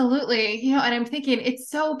 absolutely. And I'm thinking it's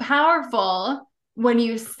so powerful when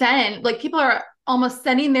you send, like people are almost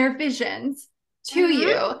sending their visions to Mm-hmm.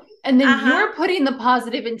 you, and then Uh-huh. you're putting the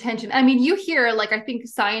positive intention. I mean, you hear, like, I think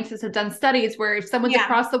scientists have done studies where if someone's Yeah.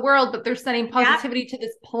 across the world, but they're sending Yep. positivity to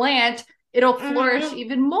this plant, it'll flourish Mm-hmm.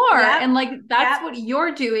 even more. Yep. And like that's Yep. what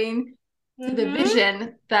you're doing to the Mm-hmm.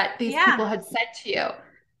 vision that these Yeah. people had sent to you.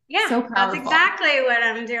 Yeah, So that's powerful. exactly what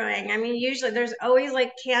I'm doing. I mean, usually there's always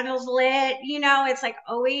like candles lit, it's like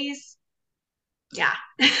always, yeah.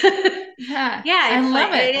 Yeah, Yeah, I it's like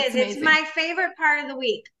love it. it It's is. It's amazing. my favorite part of the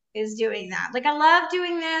week is doing that. Like I love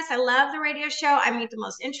doing this. I love the radio show. I meet the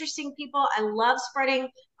most interesting people. I love spreading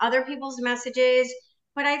other people's messages,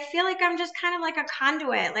 but I feel like I'm just kind of like a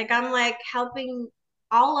conduit. Like I'm like helping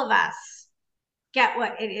all of us get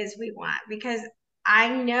what it is we want because I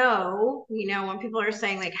know, when people are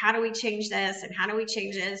saying like, how do we change this and how do we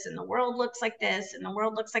change this? And the world looks like this and the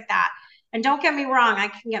world looks like that. And don't get me wrong, I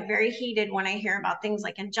can get very heated when I hear about things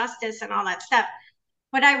like injustice and all that stuff.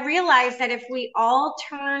 But I realized that if we all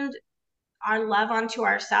turned our love onto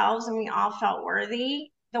ourselves and we all felt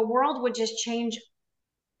worthy, the world would just change.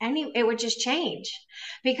 It would just change,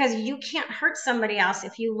 because you can't hurt somebody else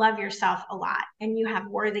if you love yourself a lot and you have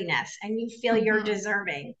worthiness and you feel you're Mm-hmm.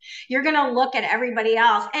 deserving. You're going to look at everybody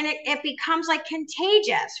else, and it becomes like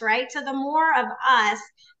contagious, right? So the more of us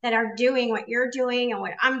that are doing what you're doing and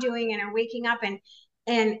what I'm doing and are waking up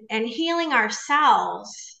and healing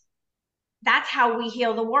ourselves, that's how we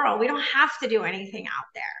heal the world. We don't have to do anything out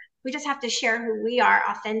there. We just have to share who we are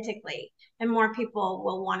authentically, and more people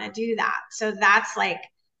will want to do that. So that's like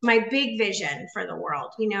my big vision for the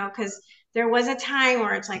world, because there was a time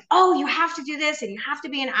where it's like, oh, you have to do this and you have to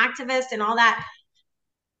be an activist and all that.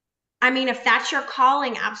 I mean, if that's your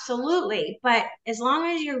calling, absolutely. But as long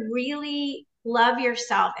as you really love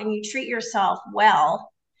yourself and you treat yourself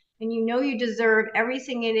well, and you know you deserve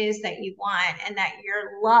everything it is that you want and that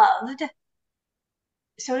you're loved,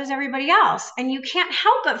 so does everybody else. And you can't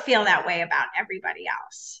help but feel that way about everybody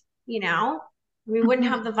else. We wouldn't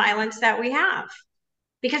have Mm-hmm. the violence that we have,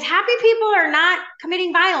 because happy people are not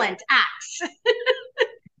committing violent acts.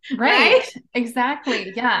 Right. Right?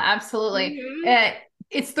 Exactly. Yeah, absolutely. Mm-hmm. Uh,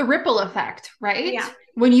 it's the ripple effect, right? Yeah.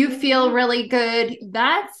 When you feel Mm-hmm. really good,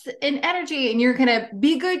 that's an energy, and you're going to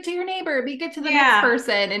be good to your neighbor, be good to the next Yeah.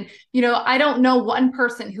 person. And, I don't know one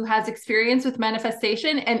person who has experience with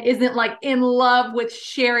manifestation and isn't like in love with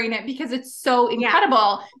sharing it, because it's so Yeah.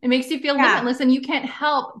 incredible. It makes you feel Yeah. limitless and you can't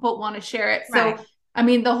help but want to share it. So, Right. I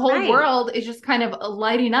mean, the whole Right. world is just kind of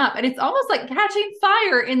lighting up, and it's almost like catching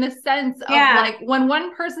fire in the sense of Yeah. like when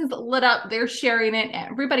one person's lit up, they're sharing it, and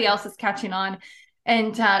everybody else is catching on.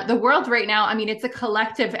 And the world right now, I mean, it's a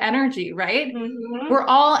collective energy, right? Mm-hmm. We're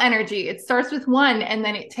all energy. It starts with one and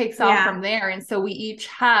then it takes off Yeah. from there. And so we each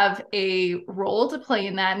have a role to play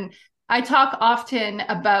in that. And I talk often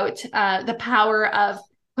about the power of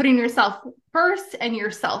putting yourself first and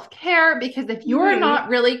your self care, because if you're Mm-hmm. not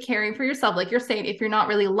really caring for yourself, like you're saying, if you're not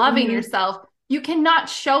really loving Mm-hmm. yourself, you cannot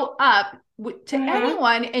show up to Mm-hmm.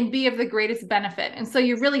 anyone and be of the greatest benefit. And so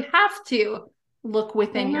you really have to look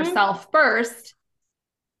within Mm-hmm. yourself first,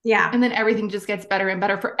 Yeah. and then everything just gets better and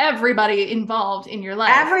better for everybody involved in your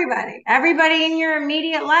life. Everybody in your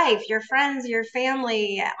immediate life, your friends, your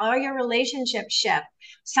family, all your relationships shift.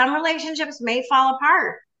 Some relationships may fall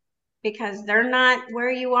apart because they're not where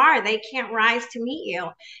you are. They can't rise to meet you,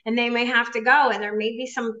 and they may have to go. And there may be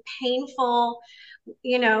some painful,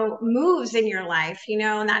 moves in your life,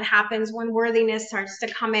 and that happens when worthiness starts to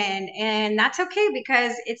come in. And that's okay,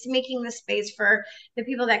 because it's making the space for the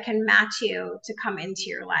people that can match you to come into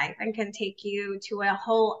your life and can take you to a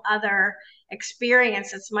whole other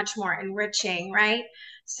experience that's much more enriching, right?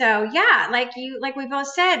 So yeah, like we both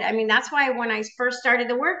said, I mean, that's why when I first started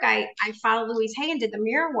the work, I followed Louise Hay and did the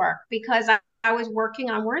mirror work, because I was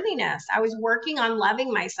working on worthiness. I was working on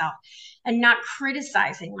loving myself and not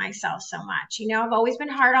criticizing myself so much. I've always been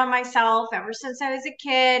hard on myself ever since I was a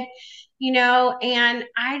kid, and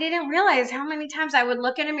I didn't realize how many times I would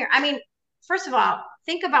look in a mirror. I mean, first of all,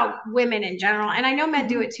 think about women in general. And I know men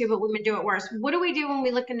do Mm-hmm. it too, but women do it worse. What do we do when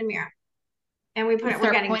we look in the mirror and We we're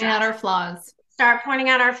start getting pointing out dressed? our flaws. Start pointing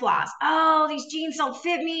out our flaws. Oh, these jeans don't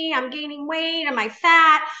fit me. I'm gaining weight. Am I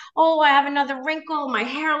fat? Oh, I have another wrinkle. My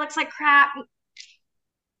hair looks like crap.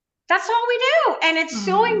 That's all we do. And it's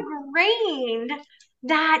so Mm-hmm. ingrained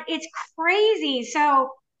that it's crazy. So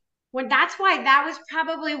that's why that was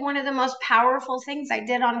probably one of the most powerful things I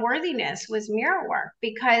did on worthiness was mirror work,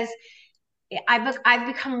 because I've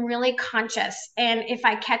become really conscious. And if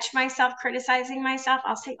I catch myself criticizing myself,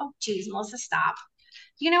 I'll say, oh, geez, Melissa, stop.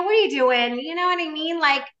 What are you doing? You know what I mean?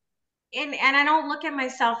 Like, and I don't look at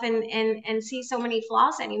myself and see so many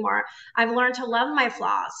flaws anymore. I've learned to love my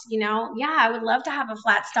flaws. Yeah, I would love to have a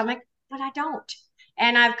flat stomach, but I don't.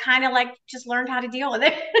 And I've kind of like just learned how to deal with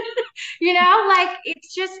it. Like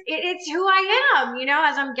it's who I am,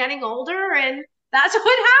 as I'm getting older, and that's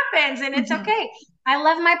what happens, and it's Mm-hmm. okay. I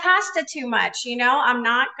love my pasta too much, I'm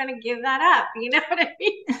not going to give that up. You know what I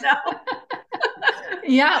mean? So,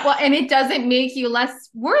 Yeah, well, and it doesn't make you less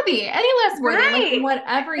worthy, any less worthy, like right.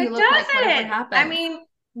 whatever you It look like, whatever doesn't. I happens. mean,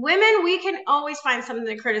 women, we can always find something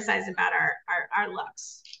to criticize about our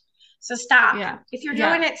looks. So stop. Yeah. If you're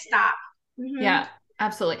doing Yeah. it, stop. Mm-hmm. Yeah,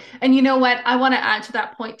 absolutely. And you know what? I want to add to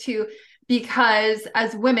that point too, because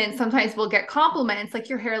as women, sometimes we'll get compliments like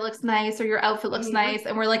your hair looks nice or your outfit looks Mm-hmm. nice.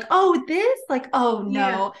 And we're like, oh, this? Like, oh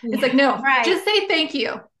Yeah. no. It's Yeah. like, no, Right. just say thank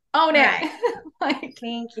you. Own it. Right. Like,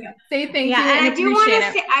 Thank you. say thank Yeah, you and and appreciate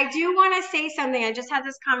it. I do want to say something. I just had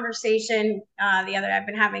this conversation the other. I've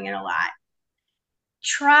been having it a lot.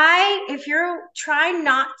 Try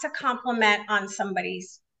not to compliment on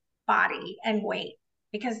somebody's body and weight.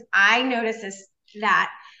 because I notice this,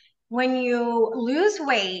 that when you lose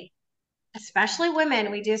weight, especially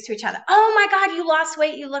women, we do this to each other. Oh my God, you lost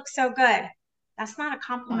weight. You look so good. That's not a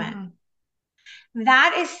compliment. Mm,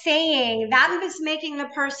 That is saying, that is making the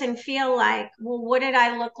person feel like, well, what did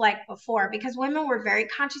I look like before? Because women, were very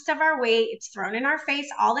conscious of our weight. It's thrown in our face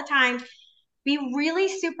all the time. Be really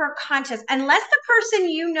super conscious. Unless the person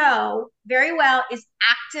you know very well is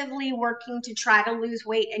actively working to try to lose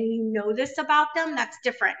weight and you know this about them, that's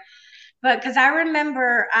different. But because I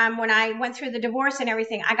remember when I went through the divorce and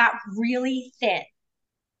everything, I got really thin.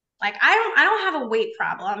 Like I don't have a weight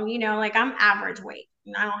problem, you know, like I'm average weight.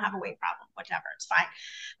 I don't have a weight problem, whatever, it's fine.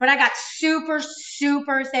 But I got super,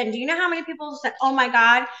 super thin. Do you know how many people said, "Oh my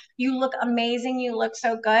God, you look amazing, you look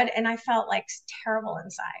so good," and I felt like terrible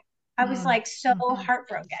inside. I was mm, like so mm-hmm,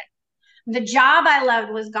 heartbroken. The job I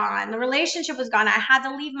loved was gone. The relationship was gone. I had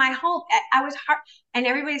to leave my home. I was heart, and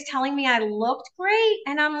everybody's telling me I looked great,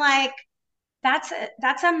 and I'm like, that's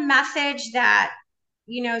a message that,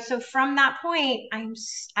 you know, so from that point,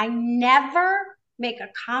 I never make a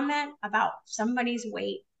comment about somebody's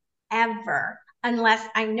weight ever, unless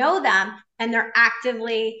I know them and they're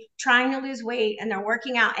actively trying to lose weight and they're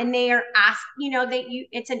working out and they are asked, you know,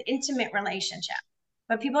 it's an intimate relationship.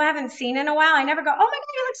 But people I haven't seen in a while, I never go, "Oh my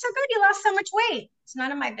God, you look so good, you lost so much weight." It's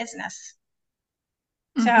none of my business.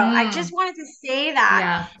 So I mm-hmm. just wanted to say that.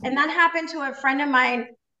 Yeah. And that happened to a friend of mine.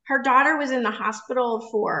 Her daughter was in the hospital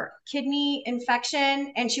for kidney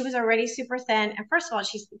infection and she was already super thin. And first of all,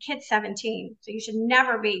 she's the kid's 17, so you should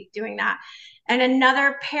never be doing that. And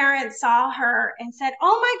another parent saw her and said,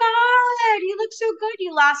 "Oh my God, you look so good.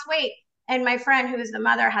 You lost weight." And my friend, who was the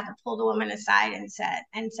mother, had to pull the woman aside and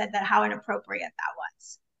said that how inappropriate that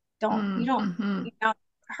was. You don't, Mm-hmm. you know,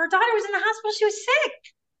 her daughter was in the hospital. She was sick.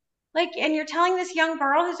 Like, and you're telling this young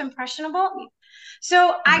girl who's impressionable.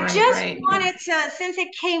 So I Right, just right. Yeah. wanted to, since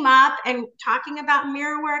it came up and talking about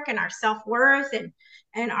mirror work and our self-worth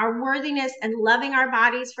and our worthiness and loving our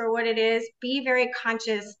bodies for what it is, be very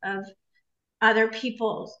conscious of other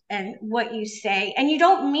people's and what you say. And you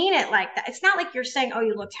don't mean it like that. It's not like you're saying, "Oh,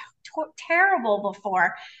 you looked terrible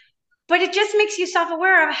before," but it just makes you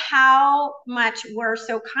self-aware of how much we're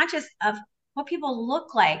so conscious of what people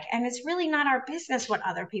look like. And it's really not our business what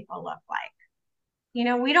other people look like. You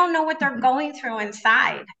know, we don't know what they're Mhm. going through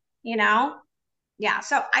inside, you know? Yeah.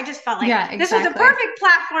 So I just felt like Yeah, this was a exactly. perfect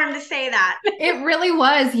platform to say that. It really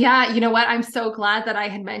was. Yeah. You know what? I'm so glad that I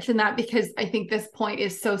had mentioned that because I think this point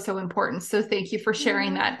is so, so important. So thank you for sharing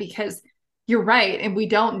Mm-hmm. that because you're right. And we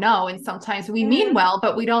don't know. And sometimes we mean Mm-hmm. well,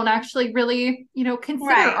 but we don't actually really, consider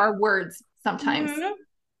Right. our words sometimes. Mm-hmm.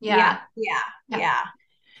 Yeah. Yeah. Yeah. Yeah. Yeah.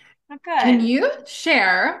 Oh, Can good. you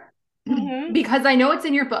share? Mm-hmm. Because I know it's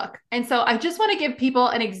in your book. And so I just want to give people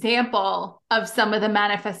an example of some of the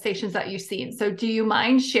manifestations that you've seen. So do you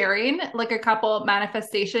mind sharing like a couple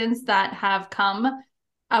manifestations that have come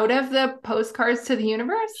out of the postcards to the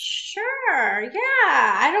universe? Sure.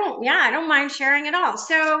 I don't mind sharing it all.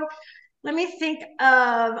 So let me think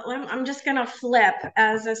of, I'm just going to flip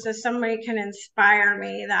as this, so somebody can inspire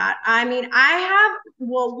me that, I mean, I have,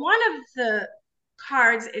 well, one of the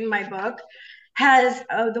cards in my book has,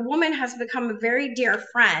 the woman has become a very dear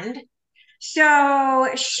friend. So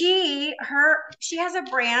she has a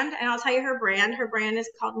brand, and I'll tell you her brand. Her brand is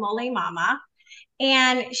called Mole Mama,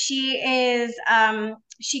 and she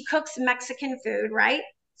cooks Mexican food, right?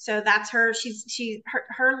 So that's her.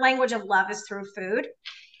 Her language of love is through food.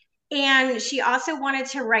 And she also wanted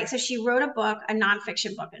to write, so she wrote a book, a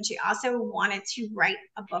nonfiction book, and she also wanted to write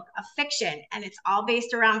a book of fiction, and it's all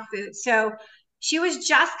based around food. So she was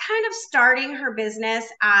just kind of starting her business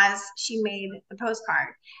as she made the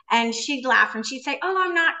postcard. And she'd laugh and she'd say, "Oh,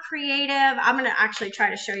 I'm not creative." I'm going to actually try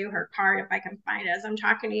to show you her card if I can find it as I'm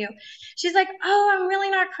talking to you. She's like, "Oh, I'm really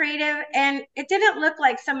not creative." And it didn't look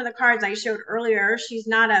like some of the cards I showed earlier. She's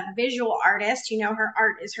not a visual artist. You know, her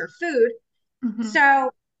art is her food. Mhm.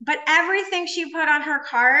 So, but everything she put on her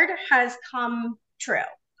card has come true.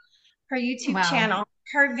 Her YouTube Wow. channel,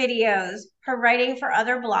 her videos, her writing for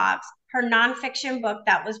other blogs, her nonfiction book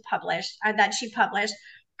that she published,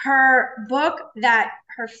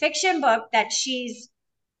 her fiction book that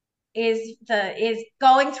is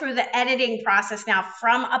going through the editing process now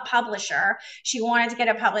from a publisher. She wanted to get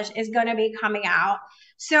it published, is going to be coming out.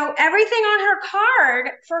 So everything on her card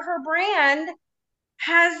for her brand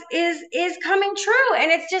is coming true,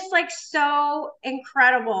 and it's just like so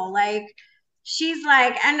incredible. Like she's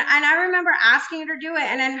like, and I remember asking her to do it,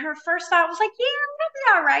 and then her first thought was like, "Yeah, it'll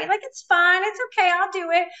be all right, like it's fun, it's okay, I'll do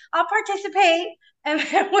it, I'll participate." And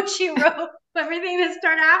then when she wrote everything that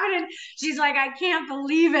started happening, she's like, "I can't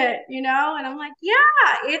believe it," you know. And I'm like,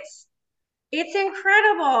 yeah, It's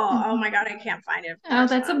incredible. Oh Mhm. my God, I can't find it, of Oh, course,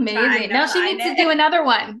 that's but I'm trying amazing. to Now she find needs to do it. another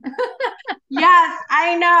one. Yes,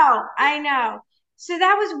 I know. I know. So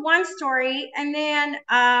that was one story. And then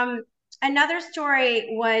another story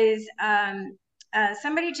was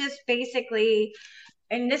somebody just basically,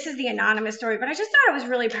 and this is the anonymous story, but I just thought it was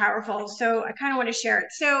really powerful. So I kind of want to share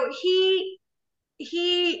it. So he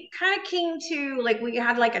kind of came to, like, we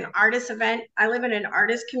had like an artist event. I live in an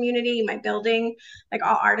artist community, my building, like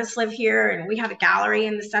all artists live here, and we have a gallery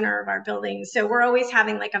in the center of our building, so we're always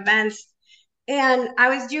having like events. And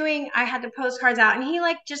I had the postcards out, and he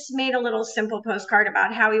like just made a little simple postcard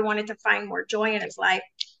about how he wanted to find more joy in his life.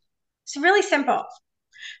 It's really simple.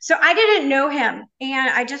 So I didn't know him,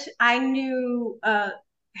 and I knew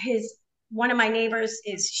his one of my neighbors,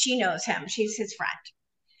 is she knows him, she's his friend.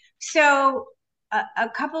 So a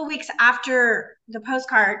couple of weeks after the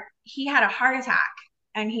postcard, he had a heart attack,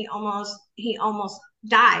 and he almost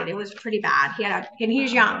died. It was pretty bad. And he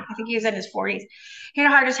was Wow. young. I think he was in his 40s. He had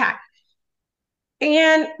a heart attack.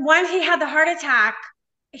 And once he had the heart attack,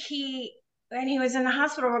 he when he was in the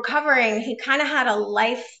hospital recovering, he kind of had a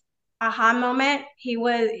life aha moment. He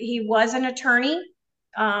was an attorney,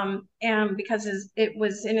 and because it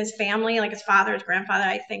was in his family, like his father, his grandfather,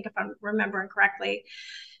 I think, if I'm remembering correctly,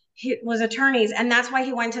 he was attorneys, and that's why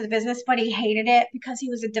he went to the business. But he hated it because he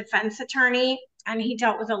was a defense attorney, and he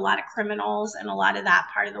dealt with a lot of criminals and a lot of that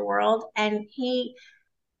part of the world, and he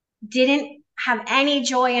didn't have any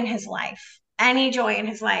joy in his life.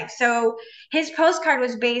 So his postcard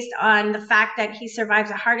was based on the fact that he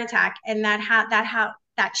survives a heart attack, and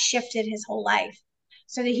that shifted his whole life,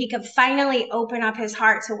 so that he could finally open up his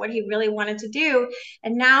heart to what he really wanted to do.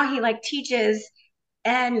 And now he like teaches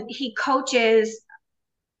and he coaches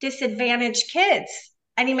disadvantaged kids,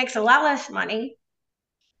 and he makes a lot less money,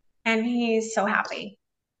 and he's so happy.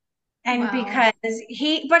 And Wow.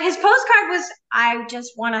 but his postcard was, I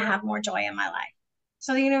just want to have more joy in my life.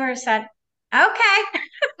 So the universe said, okay,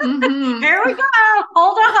 Hmm. here we go.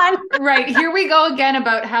 Hold on. Right. Here we go again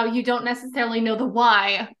about how you don't necessarily know the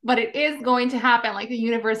why, but it is going to happen. Like the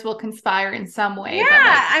universe will conspire in some way. But Yeah.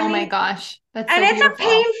 like, I oh my mean, gosh, that's and so it's a beautiful.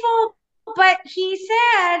 painful, but he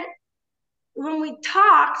said, when we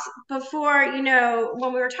talked before,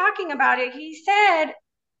 when we were talking about it, he said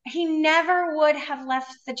he never would have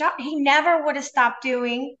left the job. He never would have stopped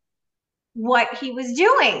doing what he was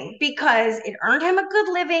doing because it earned him a good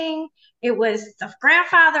living. It was the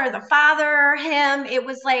grandfather, the father, him. It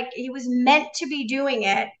was like he was meant to be doing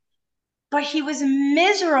it, but he was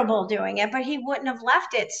miserable doing it, but he wouldn't have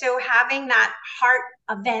left it. So having that heart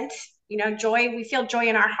event, joy, we feel joy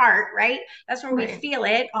in our heart, right? That's where we Right. feel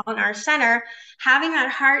it on our center. Having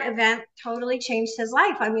that heart event totally changed his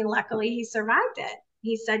life. I mean, luckily he survived it.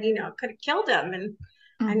 He said, it could have killed him, and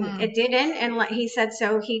Hmm. it didn't. And like he said,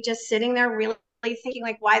 so he just sitting there really thinking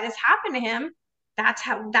like why this happened to him.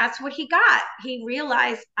 That's what he got. He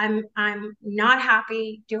realized, I'm not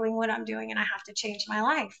happy doing what I'm doing, and I have to change my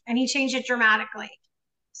life. And he changed it dramatically.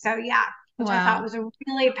 So yeah, which I thought Wow. was a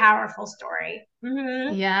really powerful story.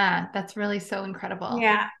 Yeah, that's really so incredible.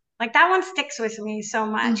 Yeah, like that one sticks with me so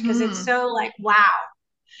much because it's Hmm. so like wow.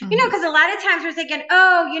 Hmm. Because a lot of times we're thinking,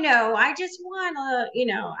 oh, I just want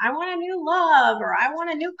I want a new love, or I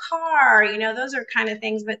want a new car. Those are kind of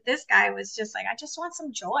things. But this guy was just like, I just want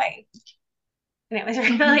some joy. And it was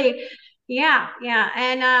Hmm. really, yeah, yeah.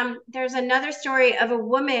 And there's another story of a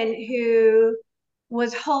woman who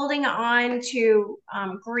was holding on to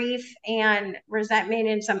grief and resentment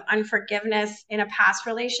and some unforgiveness in a past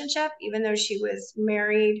relationship, even though she was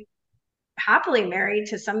married, happily married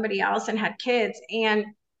to somebody else and had kids.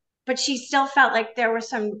 But she still felt like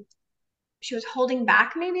she was holding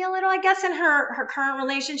back maybe a little, I guess, in her current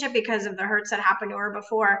relationship because of the hurts that happened to her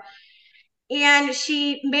before. And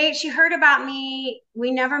she heard about me.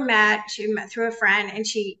 We never met. She met through a friend, and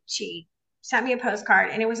she sent me a postcard,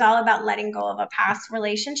 and it was all about letting go of a past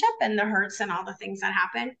relationship and the hurts and all the things that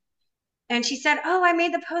happened. And she said, oh, I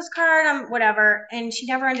made the postcard, whatever. And she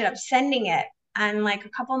never ended up sending it. And like a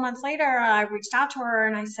couple of months later, I reached out to her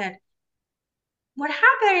and I said, what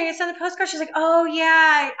happened? You sent the postcard. She's like, oh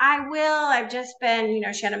yeah, I will. I've just been,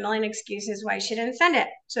 she had a million excuses why she didn't send it.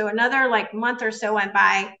 So another like month or so went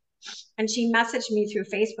by, and she messaged me through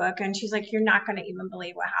Facebook, and she's like, you're not going to even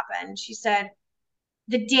believe what happened. She said,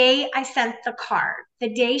 the day I sent the card,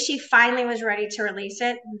 the day she finally was ready to release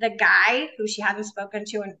it, the guy who she hadn't spoken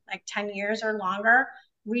to in like 10 years or longer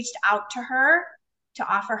reached out to her to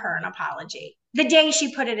offer her an apology. The day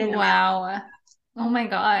she put it in the mail. Wow. Oh my The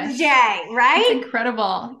gosh. day, That's right?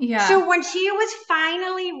 incredible. Yeah. So when she was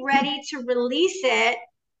finally ready to release it,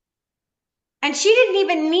 And she didn't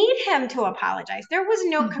even need him to apologize. There was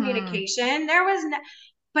no Mm-hmm. communication. There was no,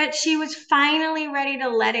 but she was finally ready to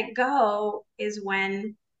let it go is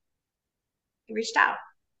when he reached out.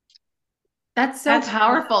 That's so That's what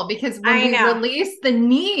powerful because when I we know. release the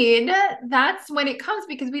need, that's when it comes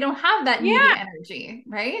because we don't have that needy Yeah. energy,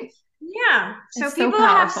 right? Yeah. So It's so people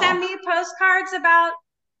have sent powerful. me postcards about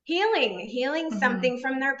healing Hmm. something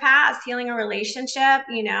from their past, healing a relationship,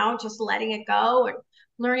 just letting it go and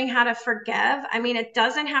learning how to forgive. I mean, it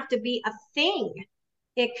doesn't have to be a thing.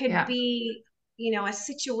 It could Yeah. be, a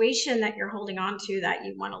situation that you're holding on to that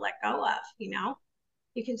you want to let go of. You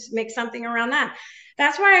can make something around that.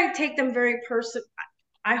 That's why I take them very personal.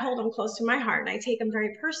 I hold them close to my heart and I take them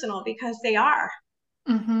very personal because they are.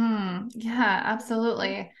 Yeah,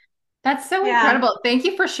 absolutely. That's so Yeah. incredible. Thank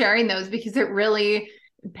you for sharing those because it really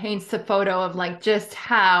paints a photo of like just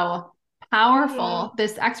how Mm-hmm. powerful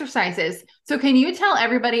this exercise is. So can you tell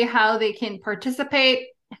everybody how they can participate,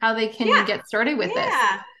 how they can Yeah. get started with this?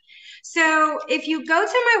 Yeah. So if you go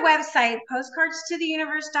to my website,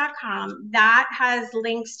 postcardstotheuniverse.com, that has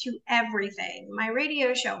links to everything. My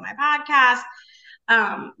radio show, my podcast,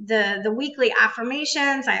 the weekly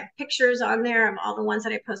affirmations. I have pictures on there of all the ones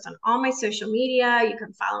that I post on all my social media. You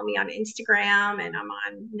can follow me on Instagram, and I'm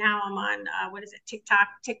on what is it, TikTok,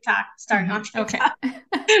 starting on Okay. TikTok.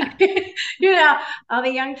 All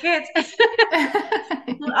the young kids.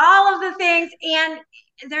 All of the things. And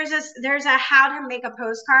there's a how to make a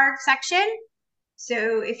postcard section.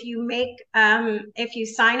 So if you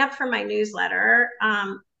sign up for my newsletter,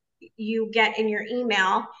 you get in your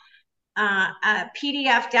email a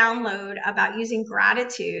PDF download about using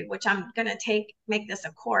gratitude, which I'm going to make this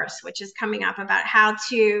a course, which is coming up about how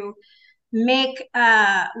to make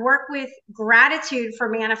work with gratitude for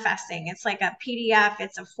manifesting. It's like a PDF.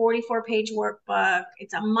 It's a 44-page workbook.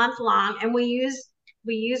 It's a month long, and we use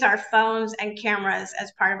our phones and cameras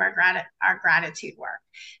as part of our gratitude work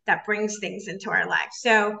that brings things into our life.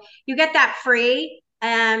 So you get that free.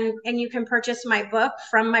 And you can purchase my book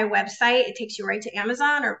from my website. It takes you right to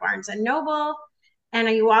Amazon or Barnes and Noble. And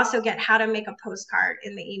you also get how to make a postcard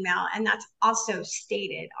in the email. And that's also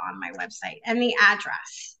stated on my website and the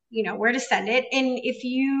address, where to send it. And if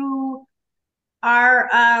you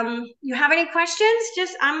have any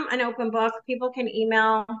questions, I'm an open book. People can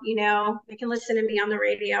email, they can listen to me on the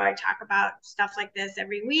radio. I talk about stuff like this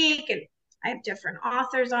every week, and I have different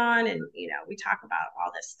authors on, and, we talk about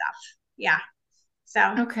all this stuff. Yeah. So,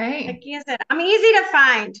 like Okay. you said, I'm easy to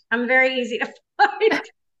find. I'm very easy to find.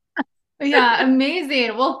 Yeah,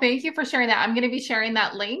 amazing. Well, thank you for sharing that. I'm going to be sharing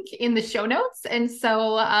that link in the show notes. And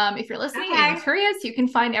so if you're listening and you're Okay. curious, you can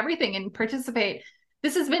find everything and participate.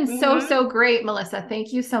 This has been so, Mm-hmm. so great, Melissa.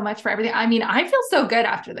 Thank you so much for everything. I mean, I feel so good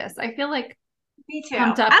after this. I feel like Me too.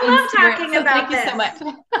 pumped up in I love spirit. talking So thank about you so this. much.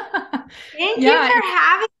 Thank you Yeah. for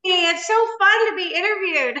having me. It's so fun to be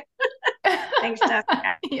interviewed. Thanks,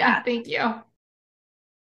 Jessica. Yeah, thank you.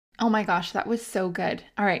 Oh my gosh, that was so good.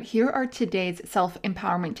 All right, here are today's self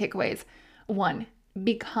empowerment takeaways. One,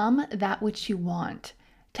 become that which you want.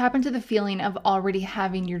 Tap into the feeling of already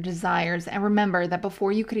having your desires and remember that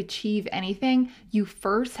before you could achieve anything, you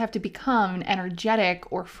first have to become an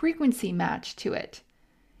energetic or frequency match to it.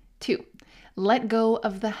 Two, let go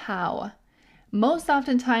of the how. Most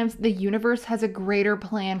oftentimes, the universe has a greater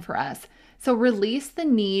plan for us. So release the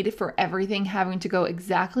need for everything having to go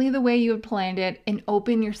exactly the way you had planned it and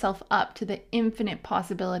open yourself up to the infinite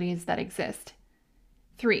possibilities that exist.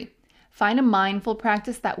 Three, find a mindful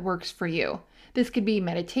practice that works for you. This could be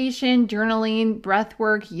meditation, journaling, breath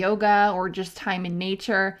work, yoga, or just time in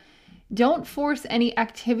nature. Don't force any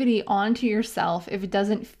activity onto yourself if it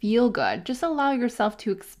doesn't feel good. Just allow yourself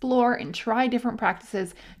to explore and try different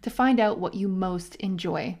practices to find out what you most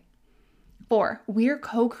enjoy. Four, we're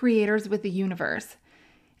co creators with the universe.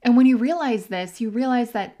 And when you realize this, you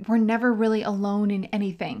realize that we're never really alone in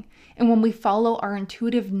anything. And when we follow our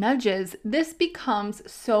intuitive nudges, this becomes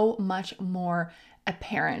so much more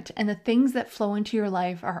apparent. And the things that flow into your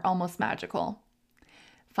life are almost magical.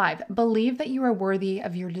 Five, believe that you are worthy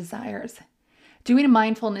of your desires. Doing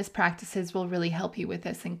mindfulness practices will really help you with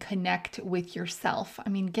this and connect with yourself. I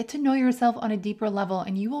mean, get to know yourself on a deeper level,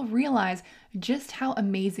 and you will realize just how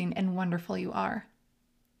amazing and wonderful you are.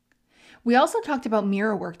 We also talked about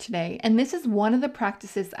mirror work today, and this is one of the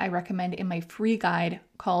practices I recommend in my free guide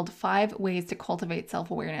called 5 Ways to Cultivate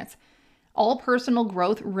Self-Awareness. All personal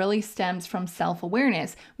growth really stems from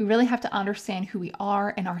self-awareness. We really have to understand who we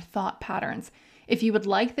are and our thought patterns. If you would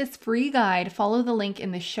like this free guide, follow the link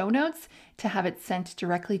in the show notes to have it sent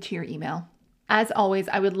directly to your email. As always,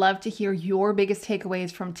 I would love to hear your biggest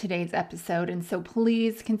takeaways from today's episode. And so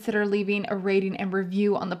please consider leaving a rating and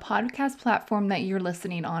review on the podcast platform that you're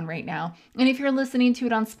listening on right now. And if you're listening to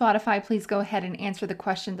it on Spotify, please go ahead and answer the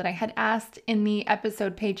question that I had asked in the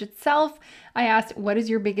episode page itself. I asked, what is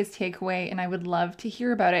your biggest takeaway? And I would love to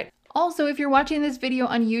hear about it. Also, if you're watching this video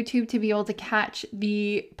on YouTube to be able to catch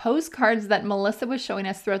the postcards that Melisa was showing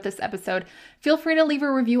us throughout this episode, feel free to leave a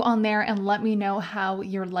review on there and let me know how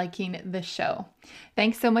you're liking the show.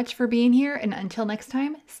 Thanks so much for being here, and until next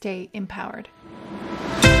time, stay empowered.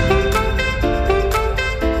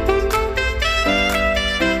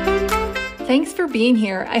 Thanks for being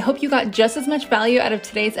here. I hope you got just as much value out of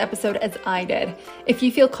today's episode as I did. If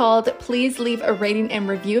you feel called, please leave a rating and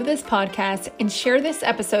review of this podcast and share this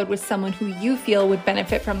episode with someone who you feel would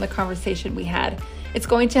benefit from the conversation we had. It's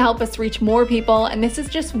going to help us reach more people, and this is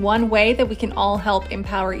just one way that we can all help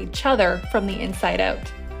empower each other from the inside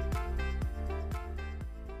out.